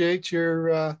appreciate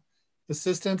your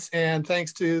assistance, and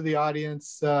thanks to the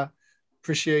audience.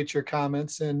 Appreciate your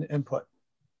comments and input.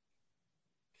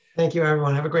 Thank you,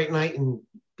 everyone. Have a great night and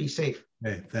be safe.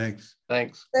 Hey, thanks.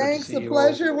 Thanks. Thanks. A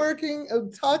pleasure working,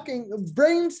 talking,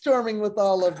 brainstorming with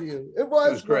all of you. It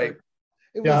was great.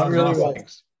 It Yeah, was really awesome.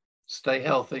 Thanks. Stay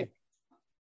healthy.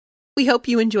 We hope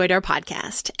you enjoyed our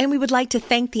podcast, and we would like to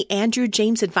thank the Andrew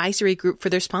James Advisory Group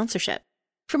for their sponsorship.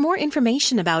 For more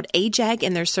information about AJAG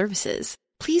and their services,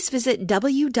 please visit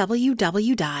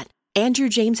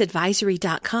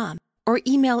www.andrewjamesadvisory.com or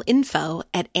email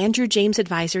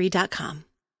info@andrewjamesadvisory.com.